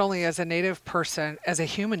me not only as a Native person, as a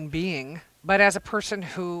human being, but as a person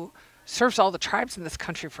who serves all the tribes in this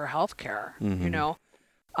country for health care. Mm-hmm. You know,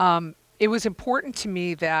 it was important to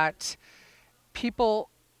me that people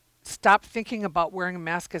stop thinking about wearing a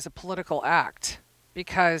mask as a political act,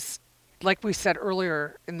 because, like we said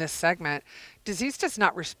earlier in this segment, disease does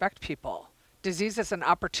not respect people. Disease is an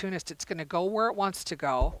opportunist. It's going to go where it wants to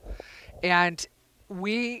go, and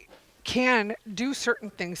we can do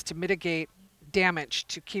certain things to mitigate damage,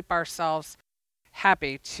 to keep ourselves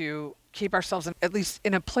happy, to keep ourselves at least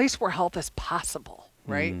in a place where health is possible,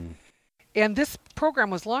 right? And this program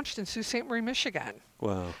was launched in Sault Ste. Marie, Michigan.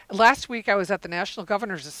 Wow. Last week, I was at the National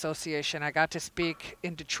Governors Association. I got to speak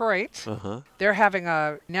in Detroit. Uh-huh. They're having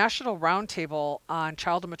a national roundtable on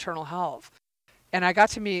child and maternal health. And I got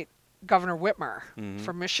to meet Governor Whitmer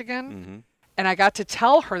from Michigan. Mm-hmm. And I got to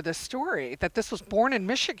tell her the story that this was born in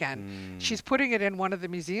Michigan. She's putting it in one of the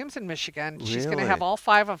museums in Michigan. She's going to have all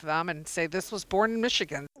 5 of them and say this was born in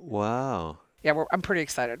Michigan. Wow. Yeah, I'm pretty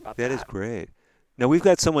excited about that. That is great. Now, we've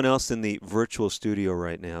got someone else in the virtual studio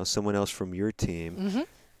right now, someone else from your team. Mm-hmm.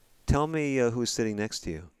 Tell me who's sitting next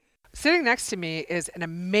to you. Sitting next to me is an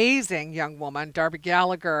amazing young woman, Darby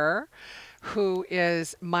Gallagher, who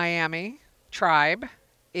is Miami Tribe,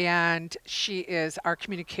 and she is our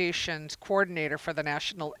communications coordinator for the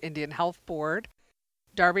National Indian Health Board.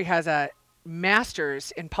 Darby has a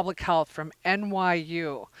master's in public health from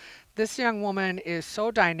NYU. This young woman is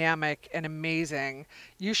so dynamic and amazing.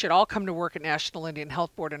 You should all come to work at National Indian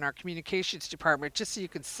Health Board in our communications department just so you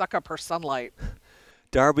can suck up her sunlight.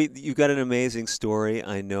 Darby, you've got an amazing story,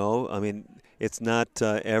 I know. I mean, it's not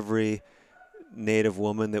every Native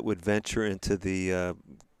woman that would venture into the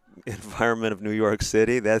environment of New York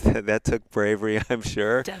City. That took bravery, I'm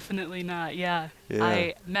sure. Definitely not, yeah.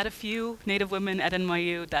 I met a few Native women at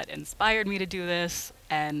NYU that inspired me to do this,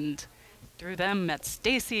 and through them met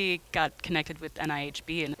Stacy, got connected with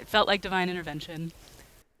NIHB, and it felt like divine intervention.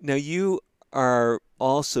 Now, you are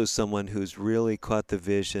also someone who's really caught the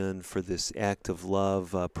vision for this Act of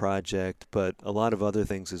Love project, but a lot of other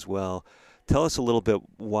things as well. Tell us a little bit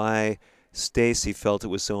why Stacy felt it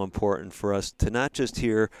was so important for us to not just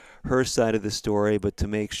hear her side of the story, but to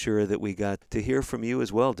make sure that we got to hear from you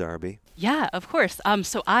as well, Darby. Yeah, of course.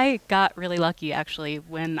 So I got really lucky, actually,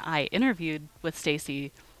 when I interviewed with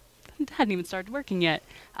Stacy. Hadn't even started working yet.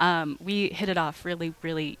 We hit it off really,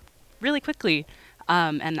 really, really quickly.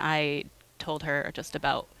 And I told her just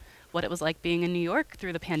about what it was like being in New York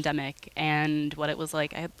through the pandemic and what it was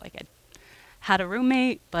like. I had a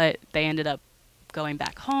roommate, but they ended up going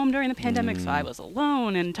back home during the pandemic, so I was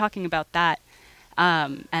alone, and talking about that.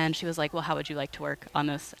 And she was like, well, how would you like to work on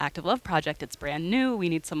this Act of Love project? It's brand new. We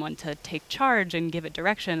need someone to take charge and give it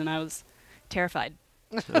direction. And I was terrified.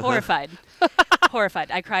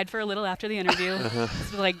 Horrified. I cried for a little after the interview.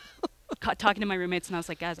 So, like, talking to my roommates, and I was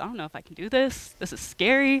like, guys, I don't know if I can do this. This is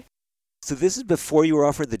scary. So this is before you were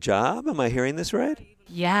offered the job? Am I hearing this right?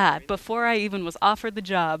 Yeah, before I even was offered the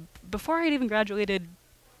job, before I had even graduated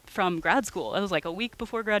from grad school. It was like a week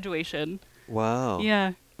before graduation. Wow.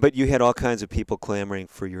 Yeah. But you had all kinds of people clamoring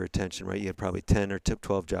for your attention, right? You had probably 10 or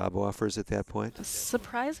 12 job offers at that point?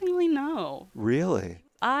 Surprisingly, no. Really?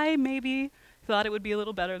 I maybe thought it would be a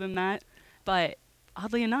little better than that, but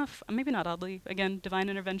oddly enough, maybe not oddly, again, divine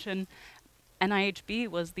intervention, NIHB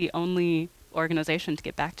was the only organization to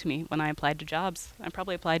get back to me when I applied to jobs. I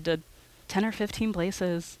probably applied to 10 or 15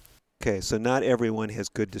 places. Okay, so not everyone has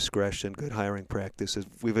good discretion, good hiring practices.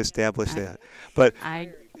 We've established that. But I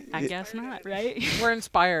guess not, right? We're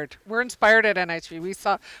inspired. We're inspired at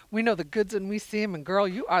NIHB. We know the goods and we see them, and girl,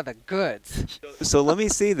 you are the goods. So let me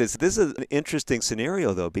see this. This is an interesting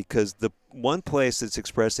scenario, though, because the one place that's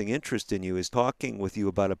expressing interest in you is talking with you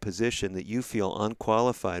about a position that you feel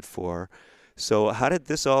unqualified for. So how did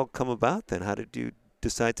this all come about then? How did you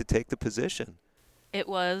decide to take the position? It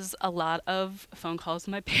was a lot of phone calls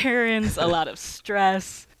to my parents, a lot of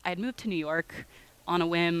stress. I had moved to New York on a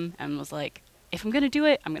whim and was like, if I'm going to do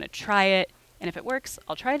it, I'm going to try it. And if it works,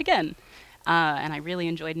 I'll try it again. And I really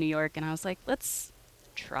enjoyed New York. And I was like, let's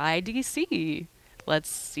try DC. Let's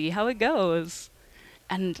see how it goes.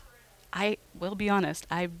 And I will be honest,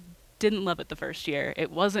 I didn't love it the first year.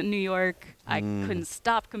 It wasn't New York. I couldn't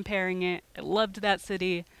stop comparing it. I loved that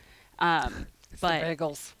city. It's but the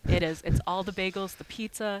bagels. It is. It's all the bagels, the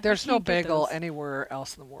pizza. There's no bagel anywhere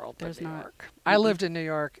else in the world but New York. I lived in New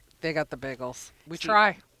York. They got the bagels. We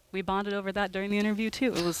try. We bonded over that during the interview,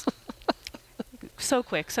 too. It was so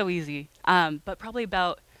quick, so easy. But probably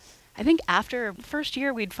about, I think after first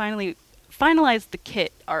year, we'd finally finalized the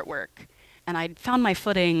kit artwork. And I found my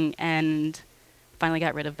footing and finally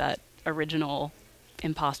got rid of that original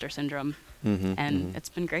imposter syndrome. And it's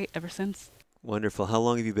been great ever since. Wonderful. How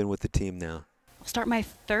long have you been with the team now? I'll start my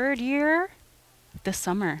 3rd year this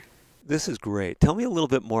summer. This is great. Tell me a little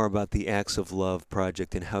bit more about the Acts of Love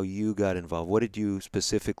project and how you got involved. What did you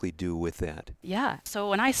specifically do with that? Yeah. So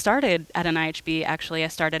when I started at NIHB, actually, I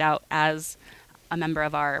started out as a member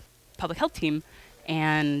of our public health team,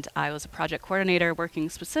 and I was a project coordinator working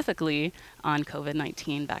specifically on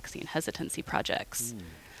COVID-19 vaccine hesitancy projects.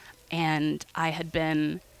 And I had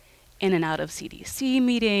been in and out of CDC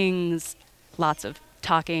meetings, lots of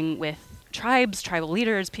talking with tribal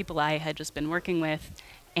leaders, people I had just been working with,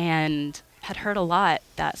 and had heard a lot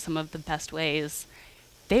that some of the best ways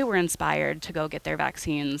they were inspired to go get their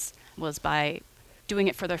vaccines was by doing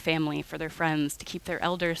it for their family, for their friends, to keep their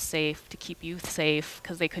elders safe, to keep youth safe,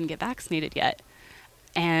 because they couldn't get vaccinated yet.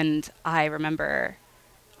 And I remember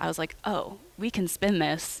I was like, oh, we can spin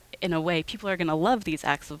this in a way people are going to love these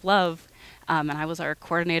acts of love. And I was our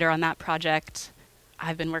coordinator on that project.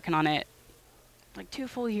 I've been working on it like 2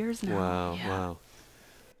 full years now. Wow, yeah. wow.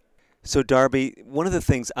 So, Darby, one of the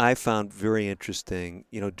things I found very interesting,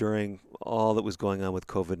 during all that was going on with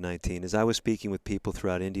COVID-19 is I was speaking with people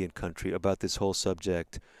throughout Indian country about this whole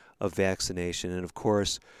subject of vaccination. And, of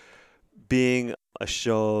course, being a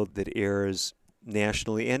show that airs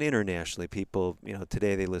nationally and internationally, people,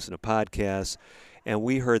 today they listen to podcasts, and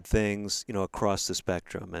we heard things, across the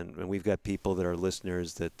spectrum. And we've got people that are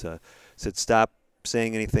listeners that said, stop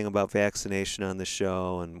saying anything about vaccination on the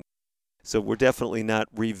show. And so we're definitely not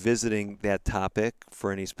revisiting that topic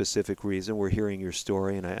for any specific reason. We're hearing your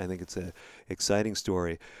story, and I think it's an exciting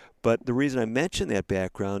story. But the reason I mention that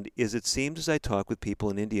background is it seems as I talk with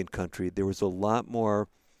people in Indian country, there was a lot more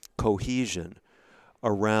cohesion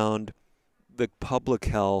around the public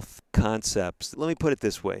health concepts. Let me put it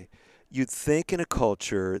this way. You'd think in a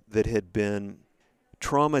culture that had been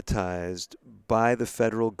traumatized by the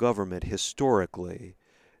federal government historically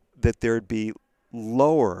that there'd be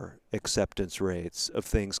lower acceptance rates of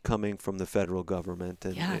things coming from the federal government,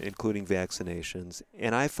 and including vaccinations.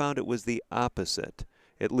 And I found it was the opposite,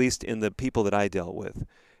 at least in the people that I dealt with.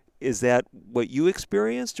 Is that what you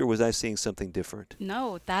experienced, or was I seeing something different?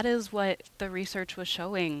 No, that is what the research was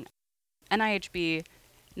showing. NIHB,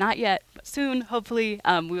 not yet, but soon, hopefully,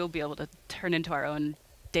 we will be able to turn into our own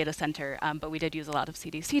data center. But we did use a lot of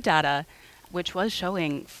CDC data, which was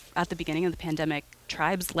showing at the beginning of the pandemic,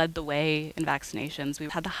 tribes led the way in vaccinations. We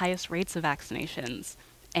had the highest rates of vaccinations.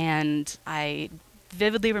 And I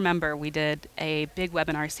vividly remember we did a big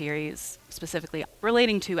webinar series specifically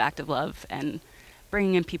relating to active love and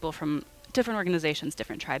bringing in people from different organizations,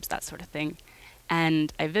 different tribes, that sort of thing.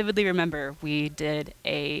 And I vividly remember we did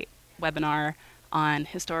a webinar on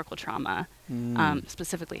historical trauma,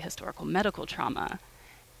 specifically historical medical trauma.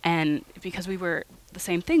 And because we were the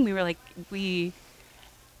same thing, we were like, we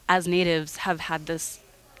as natives have had this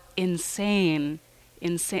insane's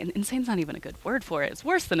not even a good word for it. It's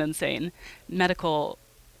worse than insane, medical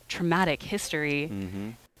traumatic history.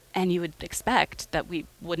 And you would expect that we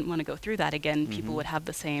wouldn't want to go through that again. People would have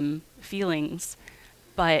the same feelings.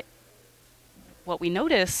 But what we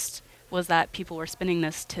noticed was that people were spinning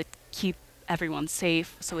this to keep everyone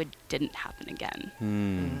safe so it didn't happen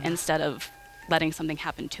again. Instead of letting something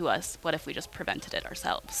happen to us, what if we just prevented it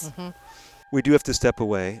ourselves? We do have to step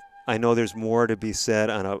away. I know there's more to be said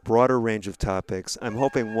on a broader range of topics. I'm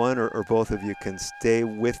hoping one or both of you can stay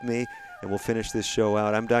with me, and we'll finish this show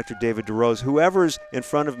out. I'm Dr. David DeRose. Whoever's in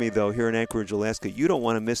front of me, though, here in Anchorage, Alaska, you don't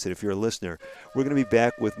want to miss it if you're a listener. We're going to be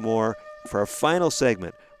back with more for our final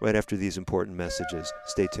segment right after these important messages.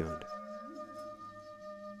 Stay tuned.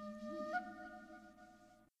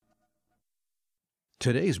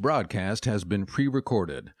 Today's broadcast has been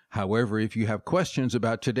pre-recorded. However, if you have questions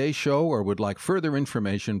about today's show or would like further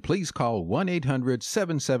information, please call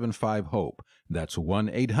 1-800-775-HOPE. That's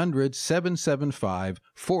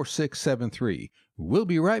 1-800-775-4673. We'll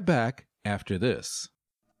be right back after this.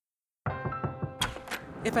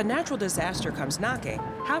 If a natural disaster comes knocking,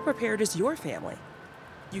 how prepared is your family?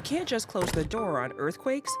 You can't just close the door on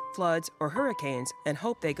earthquakes, floods, or hurricanes and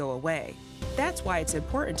hope they go away. That's why it's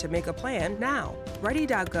important to make a plan now.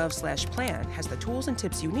 Ready.gov/plan has the tools and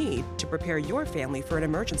tips you need to prepare your family for an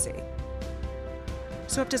emergency.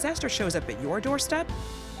 So if disaster shows up at your doorstep,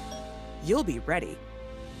 you'll be ready.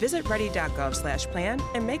 Visit ready.gov/plan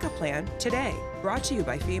and make a plan today. Brought to you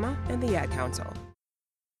by FEMA and the Ad Council.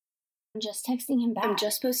 I'm just texting him back. I'm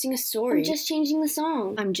just posting a story. I'm just changing the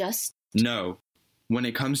song. No. When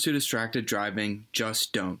it comes to distracted driving,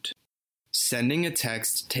 just don't. Sending a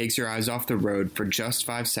text takes your eyes off the road for just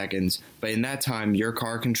 5 seconds, but in that time, your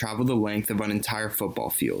car can travel the length of an entire football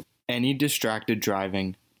field. Any distracted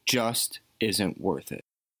driving just isn't worth it.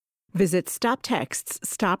 Visit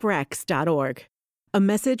StopTextsStopWrecks.org. A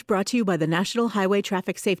message brought to you by the National Highway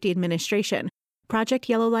Traffic Safety Administration, Project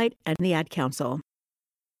Yellow Light, and the Ad Council.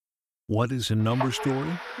 What is a number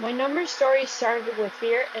story? My number story started with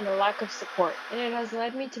fear and a lack of support, and it has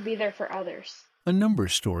led me to be there for others. A number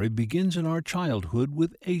story begins in our childhood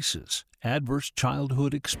with ACEs, adverse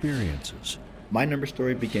childhood experiences. My number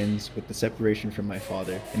story begins with the separation from my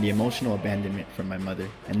father and the emotional abandonment from my mother,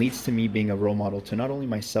 and leads to me being a role model to not only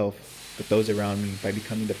myself, but those around me by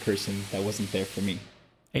becoming the person that wasn't there for me.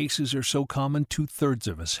 ACEs are so common, 2/3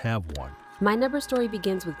 of us have one. My number story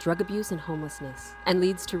begins with drug abuse and homelessness, and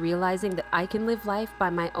leads to realizing that I can live life by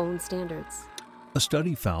my own standards. A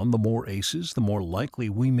study found the more ACEs, the more likely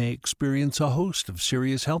we may experience a host of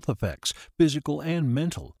serious health effects, physical and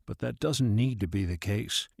mental, but that doesn't need to be the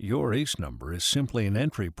case. Your ACE number is simply an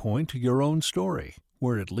entry point to your own story.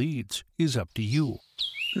 Where it leads is up to you.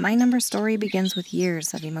 My number story begins with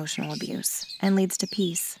years of emotional abuse and leads to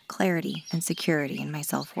peace, clarity, and security in my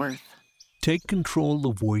self-worth. Take control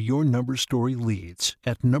of where your number story leads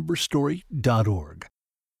at numberstory.org.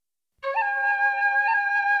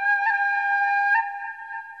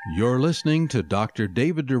 You're listening to Dr.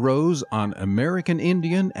 David DeRose on American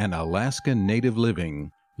Indian and Alaska Native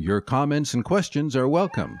Living. Your comments and questions are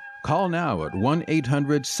welcome. Call now at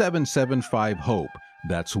 1-800-775-HOPE.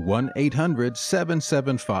 That's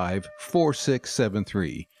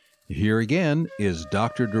 1-800-775-4673. Here again is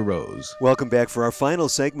Dr. DeRose. Welcome back for our final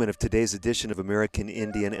segment of today's edition of American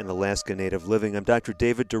Indian and Alaska Native Living. I'm Dr.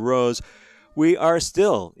 David DeRose. We are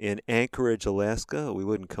still in Anchorage, Alaska. We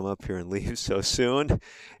wouldn't come up here and leave so soon.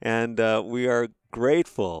 And we are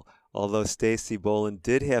grateful, although Stacy Boland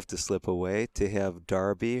did have to slip away, to have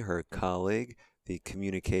Darby, her colleague, the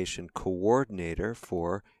communication coordinator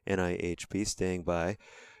for NIHB, staying by.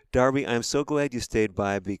 Darby, I'm so glad you stayed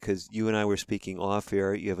by because you and I were speaking off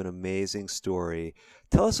air. You have an amazing story.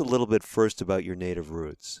 Tell us a little bit first about your native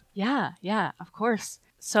roots. Yeah, of course.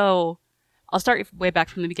 So I'll start way back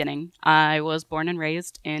from the beginning. I was born and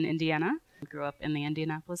raised in Indiana. I grew up in the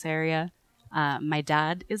Indianapolis area. My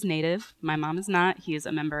dad is Native. My mom is not. He is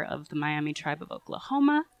a member of the Miami tribe of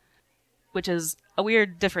Oklahoma, which is a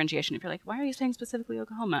weird differentiation. If you're like, why are you saying specifically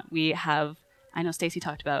Oklahoma? We have, I know Stacy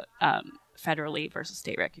talked about federally versus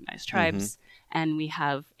state recognized tribes, and we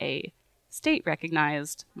have a state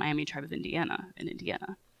recognized Miami tribe of Indiana in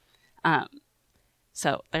Indiana.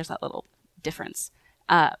 So there's that little difference.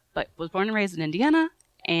 But was born and raised in Indiana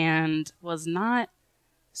and was not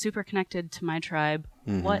super connected to my tribe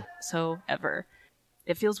whatsoever.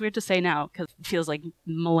 It feels weird to say now because it feels like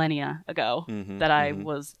millennia ago that I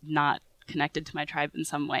was not connected to my tribe in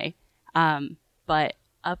some way. But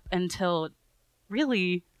up until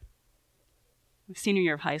really senior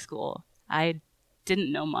year of high school, I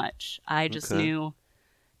didn't know much. I just knew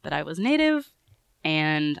that I was Native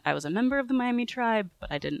and I was a member of the Miami tribe,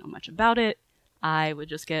 but I didn't know much about it. I would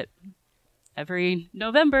just get every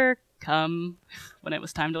November, come when it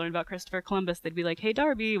was time to learn about Christopher Columbus, they'd be like, hey,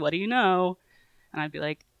 Darby, what do you know? And I'd be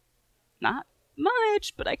like, not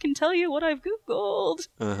much, but I can tell you what I've Googled.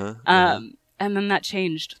 And then that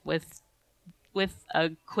changed with a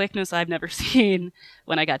quickness I've never seen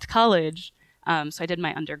when I got to college. So I did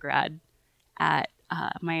my undergrad at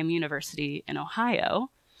Miami University in Ohio.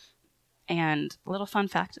 And a little fun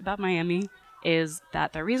fact about Miami is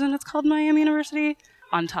that the reason it's called Miami University,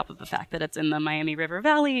 on top of the fact that it's in the Miami River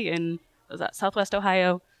Valley in Southwest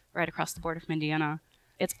Ohio, right across the border from Indiana,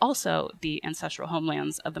 it's also the ancestral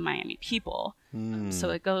homelands of the Miami people.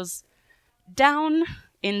 So it goes down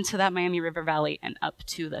into that Miami River Valley and up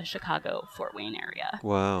to the Chicago, Fort Wayne area.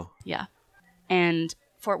 Wow. Yeah. And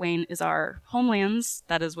Fort Wayne is our homelands.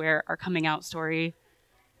 That is where our coming out story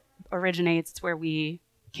originates. It's where we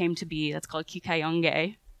came to be. That's called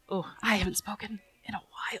Kikayonge. Oh, I haven't spoken in a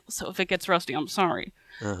while, so if it gets rusty, I'm sorry.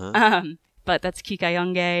 But that's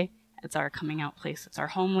Kikayonge. It's our coming out place. It's our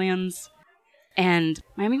homelands. And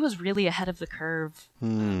Miami was really ahead of the curve,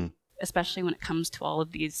 Hmm. especially when it comes to all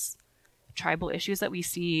of these tribal issues that we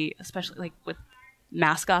see, especially like with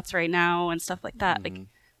mascots right now and stuff like that. Like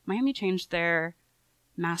Miami changed their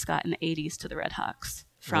mascot in the 80s to the Red Hawks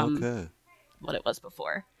from what it was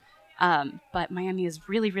before. But Miami is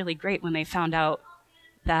really, really great. When they found out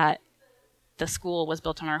that the school was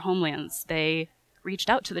built on our homelands, they reached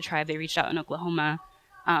out to the tribe. They reached out in Oklahoma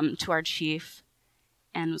to our chief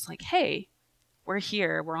and was like, hey, we're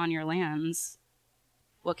here. We're on your lands.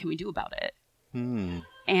 What can we do about it?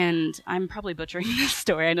 And I'm probably butchering this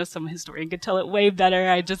story. I know some historian could tell it way better.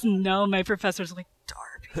 I just know my professors are like,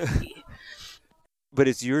 Darby. But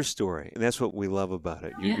it's your story, and that's what we love about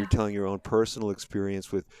it. You're telling your own personal experience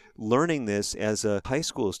with learning this as a high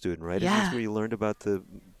school student, right? Yeah. Is this where you learned about the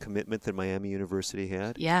commitment that Miami University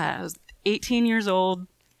had? Yeah, I was 18 years old,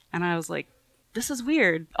 and I was like, this is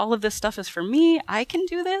weird. All of this stuff is for me. I can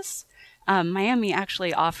do this. Miami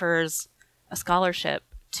actually offers a scholarship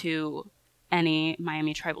to any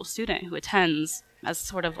Miami tribal student who attends as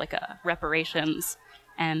sort of like a reparations,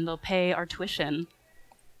 and they'll pay our tuition.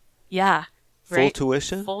 Yeah. Full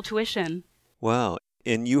tuition? Full tuition. Wow.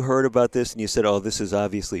 And you heard about this and you said, oh, this is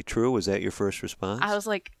obviously true. Was that your first response? I was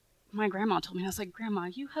like, my grandma told me, I was like, Grandma,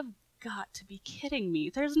 you have got to be kidding me.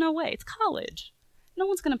 There's no way. It's college. No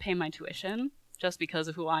one's going to pay my tuition just because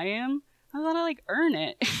of who I am. I thought I earn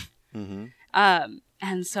it.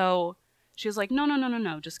 And so she was like,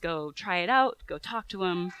 no. Just go try it out. Go talk to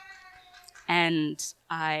him. And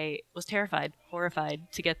I was terrified,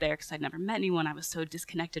 horrified to get there because I'd never met anyone. I was so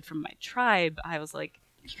disconnected from my tribe. I was like,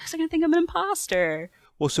 you guys are going to think I'm an imposter.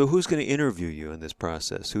 Well, so who's going to interview you in this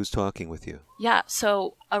process? Who's talking with you? Yeah,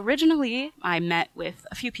 so originally I met with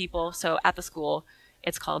a few people. So at the school,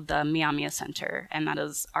 it's called the Miamia Center, and that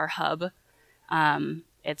is our hub.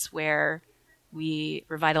 It's where we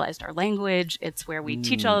revitalized our language. It's where we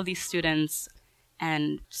teach all of these students,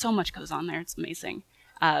 and so much goes on there. It's amazing.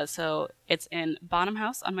 So it's in Bonham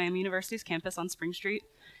House on Miami University's campus on Spring Street.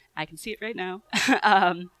 I can see it right now.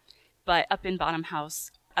 But up in Bonham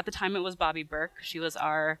House, at the time it was Bobby Burke. She was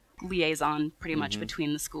our liaison pretty much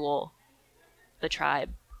between the school, the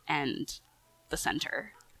tribe, and the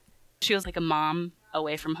center. She was like a mom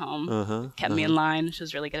away from home, kept me in line. She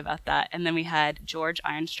was really good about that. And then we had George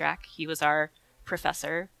Ironstrack. He was our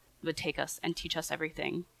professor, would take us and teach us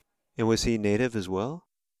everything. And was he native as well?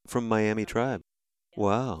 From Miami tribe?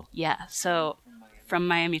 Wow. Yeah, so from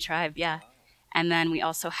Miami tribe, yeah. And then we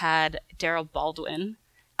also had Daryl Baldwin.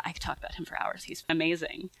 I could talk about him for hours. He's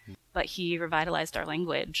amazing. But he revitalized our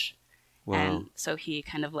language. Wow. And so he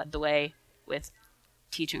kind of led the way with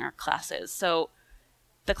teaching our classes. So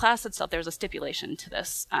the class itself, there was a stipulation to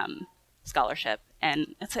this scholarship.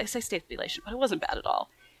 And I say stipulation, but it wasn't bad at all.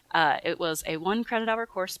 It was a 1 credit hour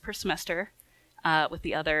course per semester with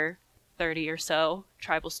the other 30 or so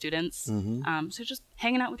tribal students. So just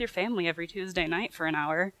hanging out with your family every Tuesday night for an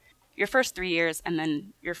hour. Your first 3 years, and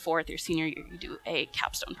then your fourth, your senior year, you do a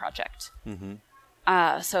capstone project.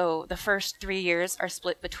 So the first 3 years are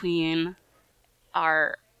split between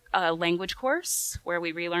our language course, where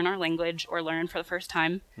we relearn our language or learn for the first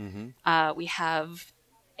time. We have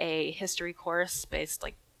a history course based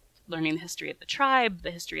learning the history of the tribe,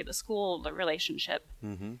 the history of the school, the relationship.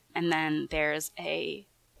 And then there's a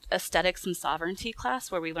aesthetics and sovereignty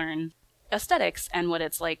class where we learn aesthetics and what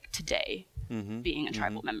it's like today being a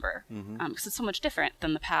tribal member, because it's so much different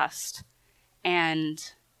than the past.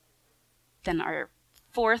 And then our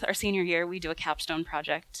senior year, we do a capstone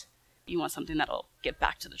project. You want something that'll get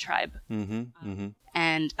back to the tribe.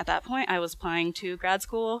 And at that point, I was applying to grad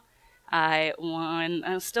school. I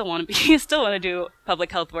still want to do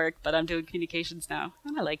public health work, but I'm doing communications now,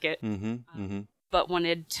 and I like it. But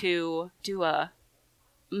wanted to do a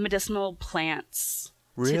medicinal plants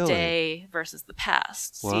today versus the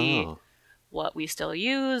past. See what we still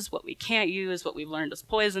use, what we can't use, what we've learned is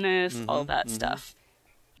poisonous, all that stuff.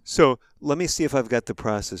 So let me see if I've got the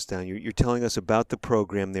process down. You're telling us about the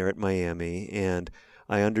program there at Miami, and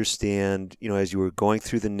I understand, as you were going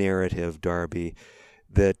through the narrative, Darby,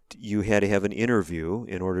 that you had to have an interview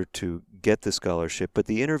in order to get the scholarship, but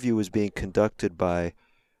the interview was being conducted by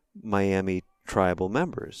Miami tribal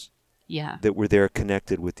members. Yeah. That were there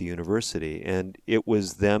connected with the university. And it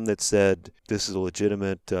was them that said, this is a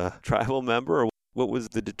legitimate tribal member? Or what was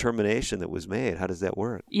the determination that was made? How does that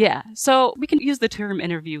work? Yeah. So we can use the term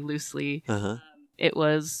interview loosely. It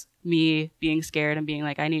was me being scared and being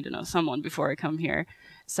like, I need to know someone before I come here.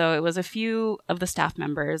 So it was a few of the staff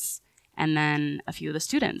members and then a few of the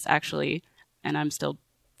students, actually. And I'm still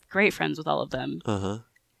great friends with all of them. It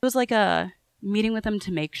was like a meeting with them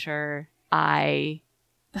to make sure I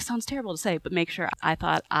this sounds terrible to say, but make sure I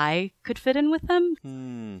thought I could fit in with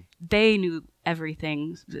them. They knew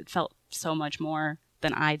everything. It felt so much more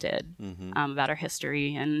than I did about our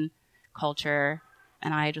history and culture.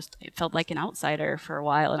 And it felt like an outsider for a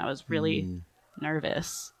while. And I was really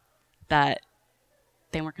nervous that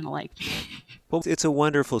they weren't going to like me. Well, it's a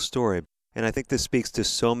wonderful story. And I think this speaks to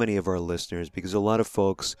so many of our listeners because a lot of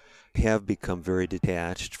folks have become very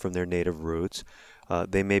detached from their native roots.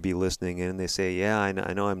 They may be listening in and they say, yeah, I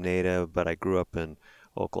know I'm native, but I grew up in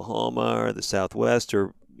Oklahoma or the Southwest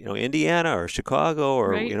or, Indiana or Chicago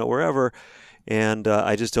or, right. Wherever. And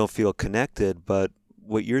I just don't feel connected. But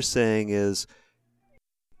what you're saying is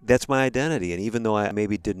that's my identity. And even though I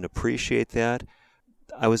maybe didn't appreciate that,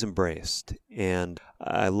 I was embraced. And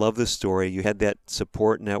I love the story. You had that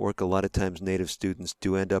support network. A lot of times Native students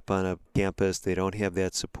do end up on a campus. They don't have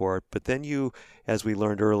that support. But then you, as we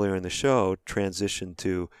learned earlier in the show, transitioned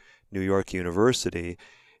to New York University.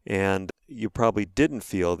 And you probably didn't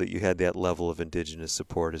feel that you had that level of Indigenous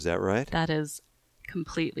support. Is that right? That is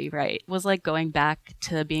completely right. It was like going back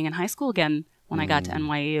to being in high school again when I got to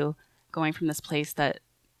NYU, going from this place that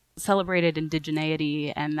celebrated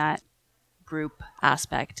indigeneity and that group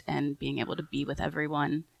aspect and being able to be with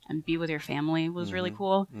everyone and be with your family was really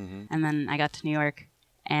cool. And then I got to New York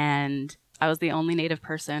and I was the only Native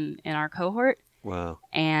person in our cohort. Wow.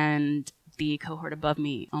 And the cohort above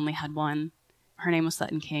me only had one. Her name was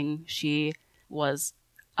Sutton King. She was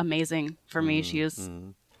amazing for me. She was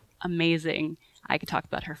amazing. I could talk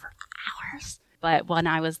about her for hours. But when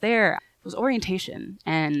I was there, it was orientation.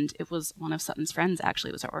 And it was one of Sutton's friends,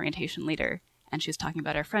 actually, was our orientation leader. And she was talking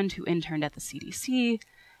about her friend who interned at the CDC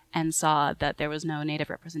and saw that there was no Native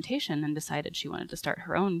representation and decided she wanted to start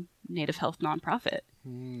her own Native health nonprofit.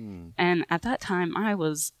 And at that time, I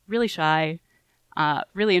was really shy,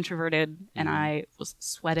 really introverted, and I was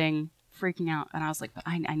sweating, freaking out. And I was like, but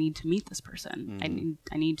I need to meet this person.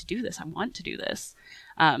 I need to do this. I want to do this.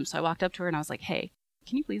 So I walked up to her and I was like, hey,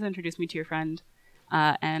 can you please introduce me to your friend?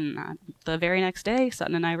 And the very next day,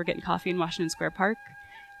 Sutton and I were getting coffee in Washington Square Park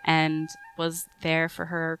and was there for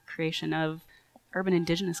her creation of Urban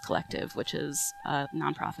Indigenous Collective, which is a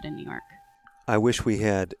nonprofit in New York. I wish we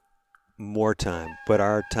had more time, but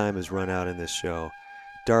our time has run out in this show.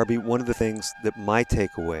 Darby, one of the things that my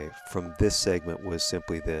takeaway from this segment was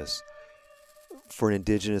simply this. For an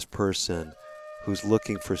Indigenous person who's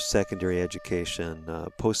looking for secondary education,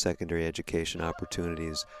 post-secondary education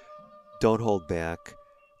opportunities, don't hold back.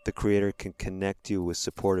 The Creator can connect you with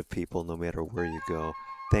supportive people no matter where you go.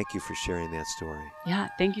 Thank you for sharing that story. Yeah,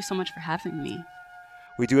 thank you so much for having me.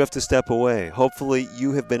 We do have to step away. Hopefully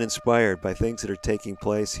you have been inspired by things that are taking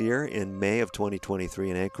place here in May of 2023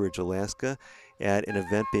 in Anchorage, Alaska, at an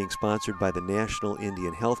event being sponsored by the National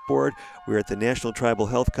Indian Health Board. We're at the National Tribal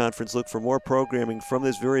Health Conference. Look for more programming from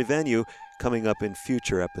this very venue coming up in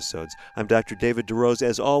future episodes. I'm Dr. David DeRose,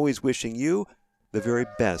 as always, wishing you the very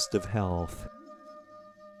best of health.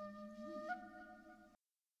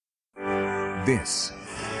 This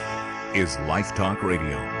is Life Talk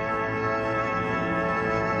Radio.